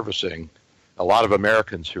now servicing a lot of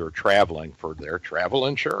Americans who are traveling for their travel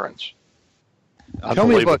insurance.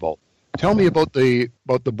 Unbelievable. Tell me about the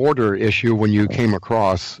border issue when you came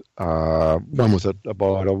across, when was it,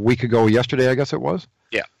 about a week ago yesterday, I guess it was?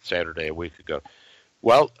 Yeah, Saturday, a week ago.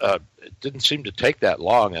 Well, it didn't seem to take that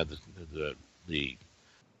long. The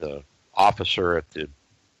officer at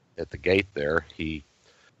the gate there, he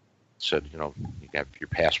said, you know, you have your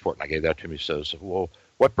passport, and I gave that to him. He says, well,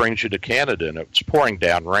 what brings you to Canada? And it's pouring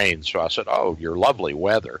down rain. So I said, oh, your lovely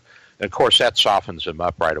weather. And, of course, that softens him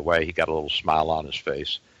up right away. He got a little smile on his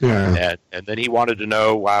face. Yeah. And then he wanted to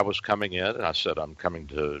know why I was coming in, and I said, I'm coming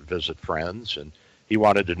to visit friends. And he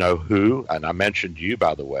wanted to know who, and I mentioned you,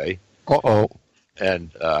 by the way. Uh-oh.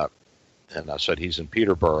 And I said, he's in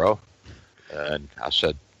Peterborough. And I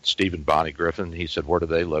said, Steve and Bonnie Griffin. He said, where do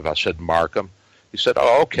they live? I said, Markham. He said,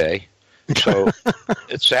 oh, okay. So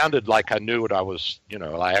it sounded like I knew what I was, you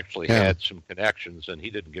know, I actually had some connections, and he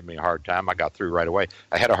didn't give me a hard time. I got through right away.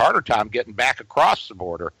 I had a harder time getting back across the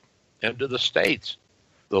border into the States.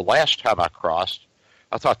 The last time I crossed,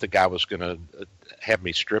 I thought the guy was going to have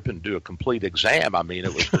me strip and do a complete exam. I mean,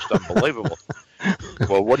 it was just unbelievable.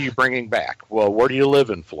 Well, what are you bringing back? Well, where do you live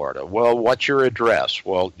in Florida? Well, what's your address?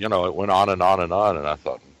 Well, you know, it went on and on and on, and I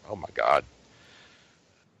thought, oh, my God.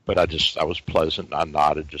 But I was pleasant, and I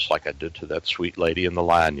nodded just like I did to that sweet lady in the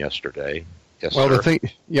line yesterday. Yes, well, sir.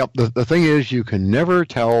 The thing is, you can never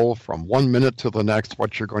tell from one minute to the next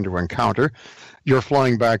what you're going to encounter. You're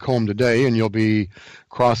flying back home today, and you'll be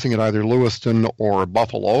crossing at either Lewiston or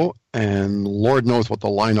Buffalo, and Lord knows what the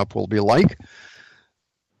lineup will be like.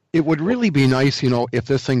 It would really be nice, you know, if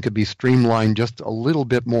this thing could be streamlined just a little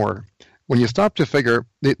bit more. When you stop to figure,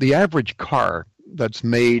 the average car that's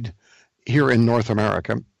made here in North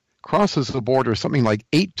America crosses the border something like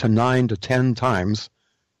 8 to 9 to 10 times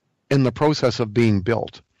in the process of being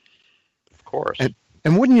built. Of course.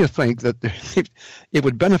 And wouldn't you think that it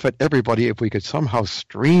would benefit everybody if we could somehow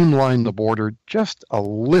streamline the border just a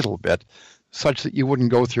little bit, such that you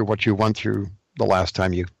wouldn't go through what you went through the last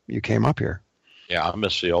time you came up here? Yeah, I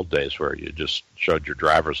miss the old days where you just showed your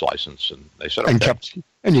driver's license and they said, okay.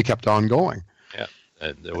 And you kept on going. Yeah,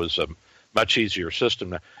 and it was a much easier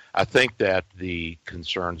system. I think that the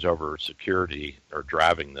concerns over security are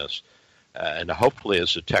driving this, and hopefully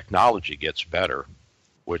as the technology gets better,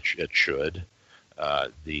 which it should,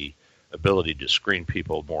 the ability to screen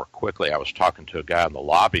people more quickly. I was talking to a guy in the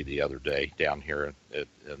lobby the other day down here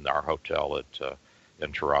in our hotel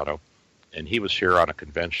in Toronto, and he was here on a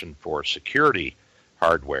convention for security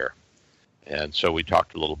hardware. And so we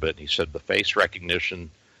talked a little bit, and he said the face recognition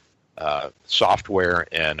software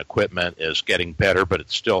and equipment is getting better, but it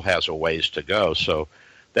still has a ways to go. So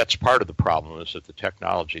that's part of the problem, is that the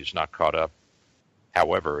technology is not caught up.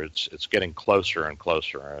 However, it's getting closer and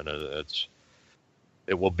closer, and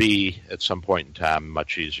it will be at some point in time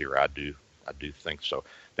much easier. I do think so.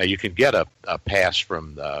 Now you can get a pass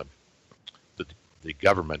from the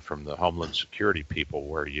government, from the Homeland Security people,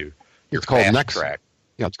 where you're called fast track.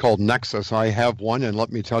 Yeah, it's called Nexus. I have one, and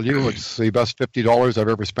let me tell you, it's the best $50 I've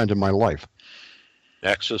ever spent in my life.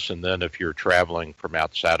 Nexus, and then if you're traveling from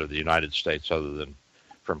outside of the United States, other than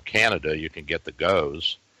from Canada, you can get the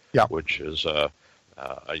GOES, which is a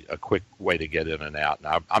quick way to get in and out.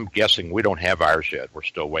 Now, I'm guessing we don't have ours yet. We're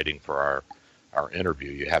still waiting for our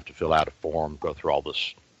interview. You have to fill out a form, go through all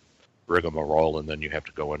this rigmarole, and then you have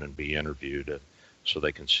to go in and be interviewed so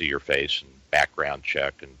they can see your face and background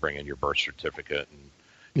check and bring in your birth certificate and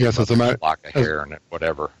as a lock of hair and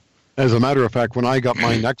whatever. As a matter of fact, when I got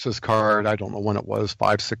my Nexus card, I don't know when it was,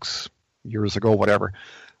 5-6 years ago, whatever,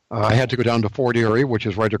 I had to go down to Fort Erie, which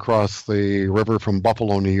is right across the river from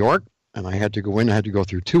Buffalo, New York, and I had to go in. I had to go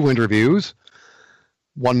through 2 interviews,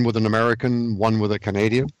 one with an American, one with a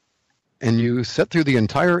Canadian, and you sit through the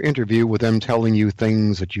entire interview with them telling you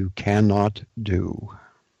things that you cannot do.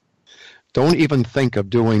 Don't even think of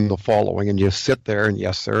doing the following, and you sit there and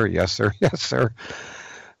yes, sir, yes, sir, yes, sir.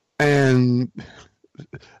 And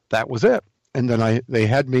that was it. And then they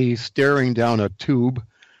had me staring down a tube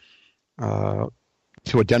to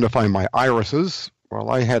identify my irises.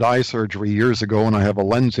 Well, I had eye surgery years ago, and I have a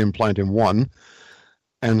lens implant in one.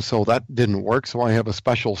 And so that didn't work. So I have a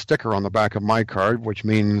special sticker on the back of my card, which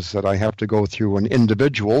means that I have to go through an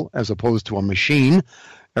individual as opposed to a machine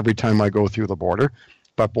every time I go through the border.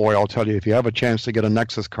 But boy, I'll tell you, if you have a chance to get a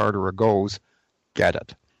Nexus card or a GOES, get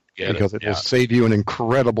it. Because it will save you an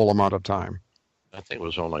incredible amount of time. I think it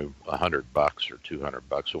was only $100 or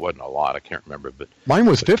 $200. It wasn't a lot. I can't remember, but mine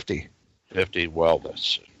was 50. 50. Well,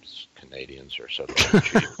 that's Canadians are so cheap.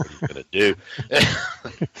 What are you going to do?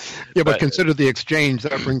 Yeah, but consider the exchange.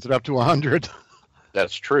 That brings it up to 100.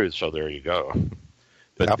 That's true. So there you go.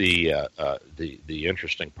 But the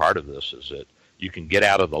interesting part of this is that you can get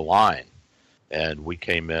out of the line. And we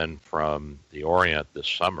came in from the Orient this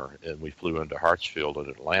summer, and we flew into Hartsfield in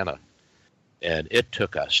Atlanta. And it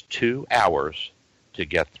took us 2 hours to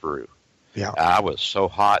get through. Yeah, I was so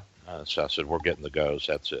hot, so I said, we're getting the GOES,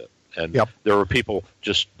 that's it. And there were people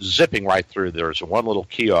just zipping right through. There was one little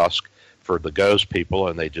kiosk for the GOES people,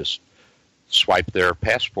 and they just swipe their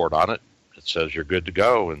passport on it. It says you're good to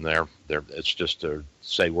go, and it's just to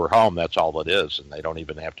say we're home. That's all it is, and they don't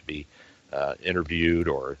even have to be interviewed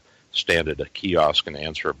or stand at a kiosk and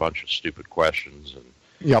answer a bunch of stupid questions.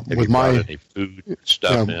 And have you brought any food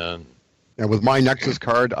stuff in? Yeah, with my Nexus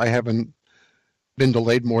card, I haven't been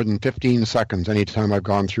delayed more than 15 seconds anytime I've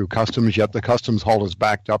gone through customs, yet the customs hall is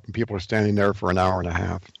backed up and people are standing there for an hour and a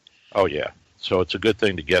half. Oh, yeah. So it's a good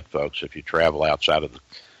thing to get, folks, if you travel outside of the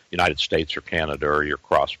United States or Canada, or you're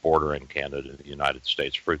cross-border in Canada and the United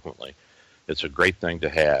States frequently. It's a great thing to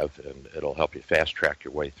have, and it'll help you fast-track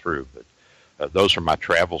your way through. But those are my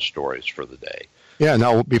travel stories for the day. Yeah,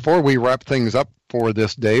 now, before we wrap things up for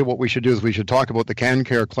this day, what we should do is we should talk about the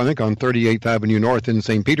CanCare Clinic on 38th Avenue North in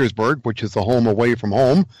St. Petersburg, which is the home away from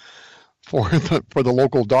home for the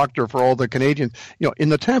local doctor for all the Canadians. You know, in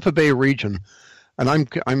the Tampa Bay region, and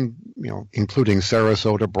I'm including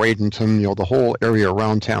Sarasota, Bradenton, the whole area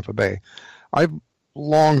around Tampa Bay, I've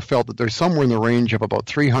long felt that there's somewhere in the range of about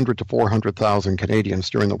 300 to 400,000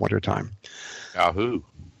 Canadians during the wintertime. Yahoo!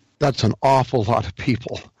 That's an awful lot of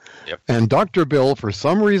people. Yep. And Dr. Bill, for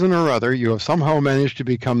some reason or other, you have somehow managed to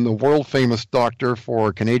become the world-famous doctor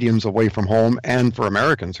for Canadians away from home and for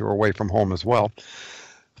Americans who are away from home as well.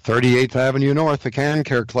 38th Avenue North, the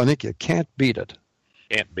CanCare Clinic, you can't beat it.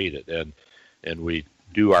 Can't beat it. And we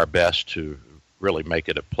do our best to really make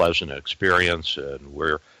it a pleasant experience, and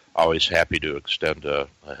we're always happy to extend a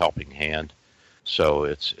helping hand.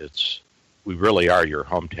 So we really are your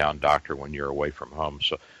hometown doctor when you're away from home.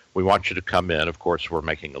 So we want you to come in. Of course, we're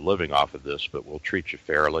making a living off of this, but we'll treat you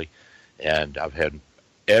fairly. And I've had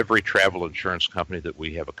every travel insurance company that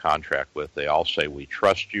we have a contract with, they all say, we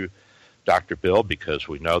trust you, Dr. Bill, because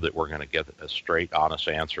we know that we're going to get a straight, honest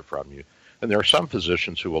answer from you. And there are some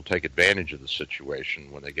physicians who will take advantage of the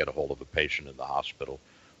situation when they get a hold of a patient in the hospital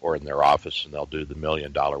or in their office, and they'll do the $1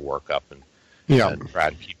 million workup and try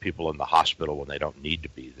and keep people in the hospital when they don't need to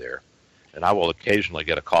be there. And I will occasionally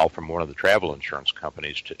get a call from one of the travel insurance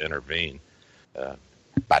companies to intervene,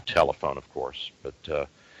 by telephone, of course. But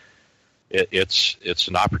it's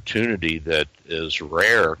an opportunity that is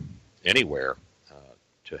rare anywhere,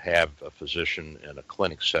 to have a physician in a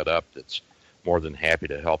clinic set up that's more than happy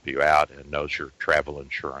to help you out and knows your travel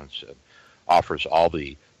insurance and offers all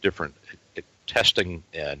the different testing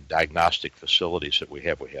and diagnostic facilities that we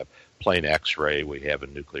have. We have plain X-ray, we have a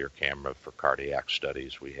nuclear camera for cardiac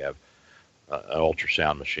studies, we have an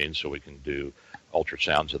ultrasound machine so we can do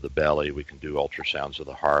ultrasounds of the belly, we can do ultrasounds of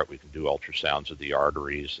the heart, we can do ultrasounds of the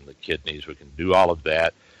arteries and the kidneys, we can do all of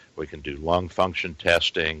that. We can do lung function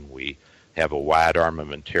testing. We have a wide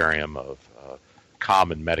armamentarium of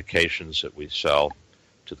common medications that we sell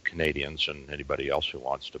to the Canadians and anybody else who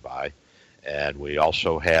wants to buy. And we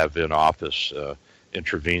also have in office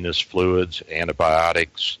intravenous fluids,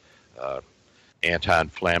 antibiotics,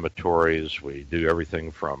 anti-inflammatories. We do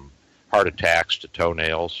everything from heart attacks to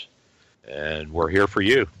toenails. And we're here for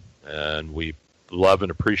you. And we love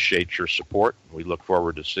and appreciate your support. We look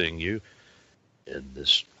forward to seeing you in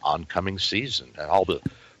this oncoming season. And all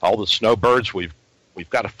the snowbirds, we've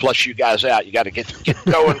got to flush you guys out. You got to get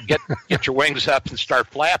going, get your wings up and start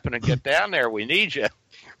flapping and get down there. We need you.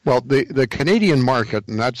 Well, the Canadian market,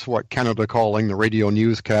 and that's what Canada Calling, the radio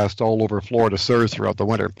newscast all over Florida, serves throughout the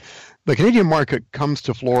winter. The Canadian market comes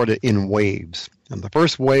to Florida in waves, and the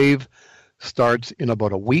first wave starts in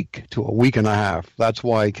about a week to a week and a half. That's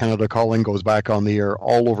why Canada Calling goes back on the air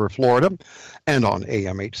all over Florida and on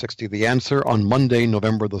AM 860 The Answer on Monday,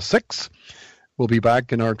 November the 6th. We'll be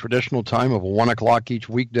back in our traditional time of 1 o'clock each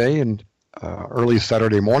weekday and early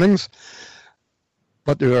Saturday mornings.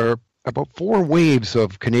 But there are about 4 waves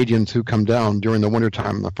of Canadians who come down during the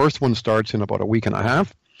wintertime. The first one starts in about a week and a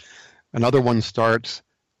half. Another one starts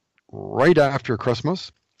right after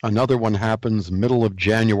Christmas. Another one happens middle of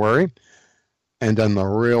January. And then the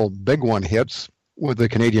real big one hits with the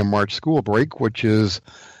Canadian March school break, which is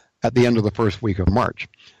at the end of the first week of March.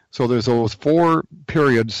 So there's those 4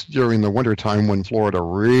 periods during the wintertime when Florida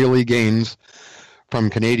really gains from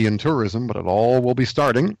Canadian tourism, but it all will be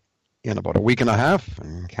starting in about a week and a half.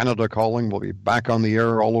 And Canada Calling will be back on the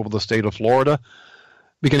air all over the state of Florida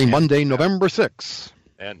beginning Monday, November 6th.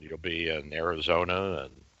 And you'll be in Arizona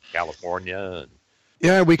and California and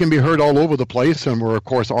yeah, we can be heard all over the place, and we're, of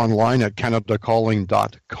course, online at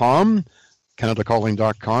CanadaCalling.com.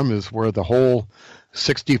 CanadaCalling.com is where the whole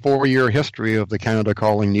 64-year history of the Canada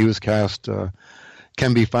Calling newscast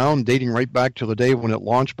can be found, dating right back to the day when it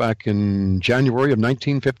launched back in January of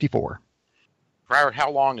 1954. Prior, how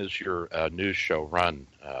long is your news show run?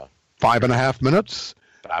 5.5 minutes.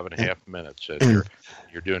 5.5 minutes, and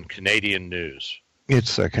you're doing Canadian news.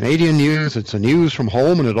 It's Canadian news. It's a news from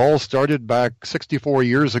home, and it all started back 64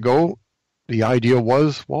 years ago. The idea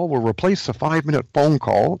was, well, we'll replace a 5-minute phone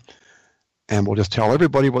call, and we'll just tell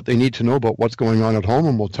everybody what they need to know about what's going on at home,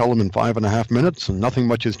 and we'll tell them in 5.5 minutes, and nothing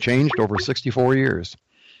much has changed over 64 years.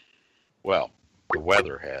 Well, the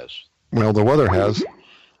weather has. Well, the weather has.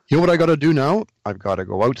 You know what I got to do now? I've got to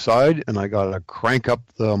go outside, and I got to crank up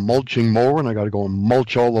the mulching mower, and I got to go and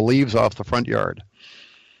mulch all the leaves off the front yard.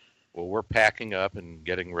 Well, we're packing up and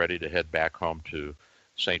getting ready to head back home to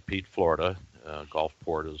St. Pete, Florida.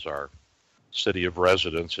 Gulfport is our city of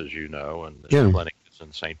residence, as you know, and the clinic is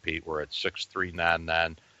in St. Pete. We're at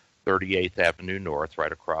 6399 38th Avenue North,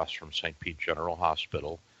 right across from St. Pete General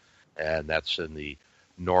Hospital, and that's in the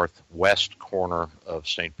northwest corner of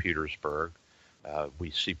St. Petersburg.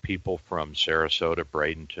 We see people from Sarasota,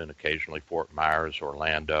 Bradenton, occasionally Fort Myers,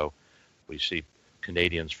 Orlando. We see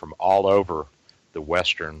Canadians from all over the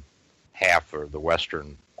western half or the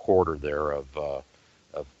western quarter there of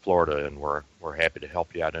Florida, and we're happy to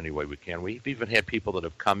help you out any way we can. We've even had people that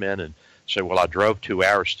have come in and say, well, I drove 2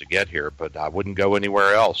 hours to get here, but I wouldn't go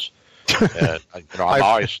anywhere else. And,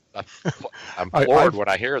 I'm floored when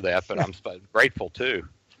I hear that, but I'm grateful too.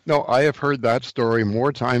 No, I have heard that story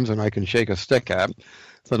more times than I can shake a stick at.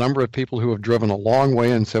 The number of people who have driven a long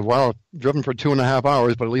way and said, well, I've driven for 2.5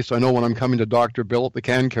 hours, but at least I know when I'm coming to Dr. Bill at the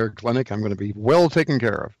Can Care Clinic, I'm going to be well taken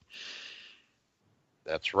care of.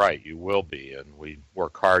 That's right, you will be, and we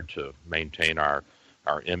work hard to maintain our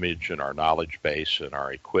image and our knowledge base and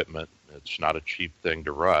our equipment. It's not a cheap thing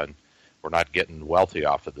to run. We're not getting wealthy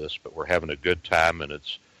off of this, but we're having a good time, and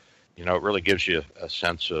it's, it really gives you a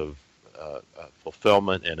sense of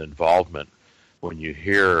fulfillment and involvement when you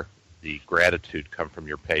hear the gratitude come from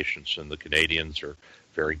your patients, and the Canadians are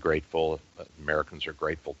very grateful. Americans are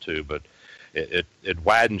grateful too, but it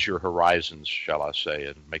widens your horizons, shall I say,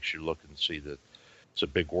 and makes you look and see that it's a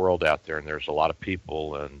big world out there, and there's a lot of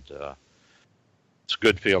people, and it's a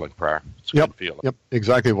good feeling, Pryor. It's a good feeling. Yep,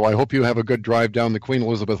 exactly. Well, I hope you have a good drive down the Queen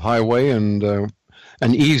Elizabeth Highway and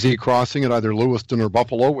an easy crossing at either Lewiston or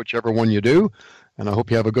Buffalo, whichever one you do, and I hope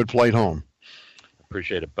you have a good flight home.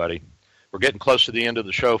 Appreciate it, buddy. We're getting close to the end of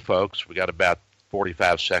the show, folks. We got about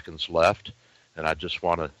 45 seconds left, and I just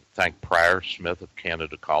want to thank Pryor Smith of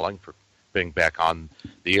Canada Calling for being back on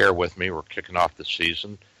the air with me. We're kicking off the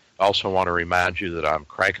season. I also want to remind you that I'm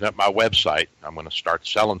cranking up my website. I'm going to start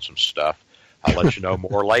selling some stuff. I'll let you know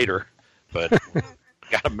more later, but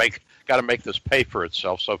got to make this pay for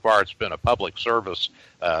itself. So far, it's been a public service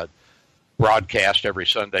broadcast every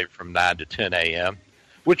Sunday from 9 to 10 a.m.,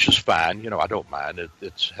 which is fine. You know, I don't mind.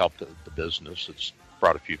 It's helped the business. It's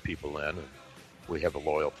brought a few people in, and we have a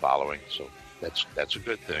loyal following, so that's a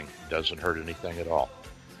good thing. It doesn't hurt anything at all.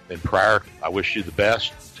 And Pryor, I wish you the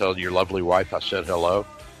best. Tell your lovely wife I said hello.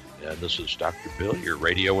 And this is Dr. Bill, your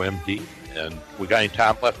Radio MD. And we got any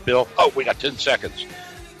time left, Bill? Oh, we got 10 seconds.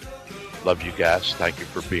 Love you guys. Thank you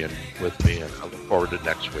for being with me, and I look forward to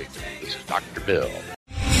next week. This is Dr. Bill.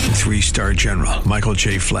 3-star General Michael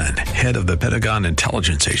J. Flynn, head of the Pentagon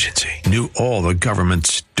Intelligence Agency, knew all the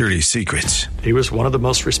government's dirty secrets. He was one of the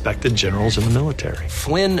most respected generals in the military.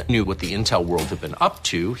 Flynn knew what the intel world had been up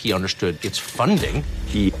to. He understood its funding.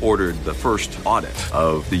 He ordered the first audit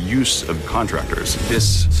of the use of contractors.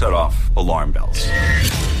 This set off alarm bells.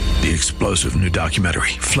 The explosive new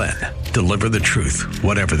documentary, Flynn, Deliver the Truth,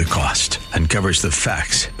 Whatever the Cost, uncovers the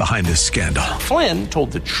facts behind this scandal. Flynn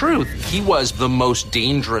told the truth. He was the most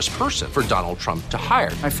dangerous person for Donald Trump to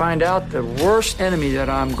hire. I find out the worst enemy that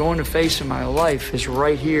I'm going to face in my life is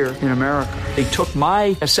right here in America. They took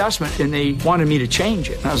my assessment and they wanted me to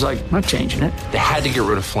change it. And I was like, I'm not changing it. They had to get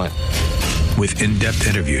rid of Flynn. With in-depth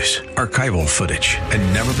interviews, archival footage,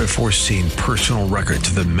 and never-before-seen personal records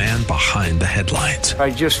of the man behind the headlines.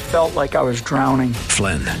 I just felt like I was drowning.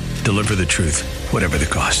 Flynn, Deliver the Truth, Whatever the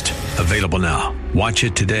Cost. Available now. Watch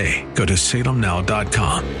it today. Go to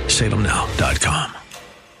salemnow.com. salemnow.com.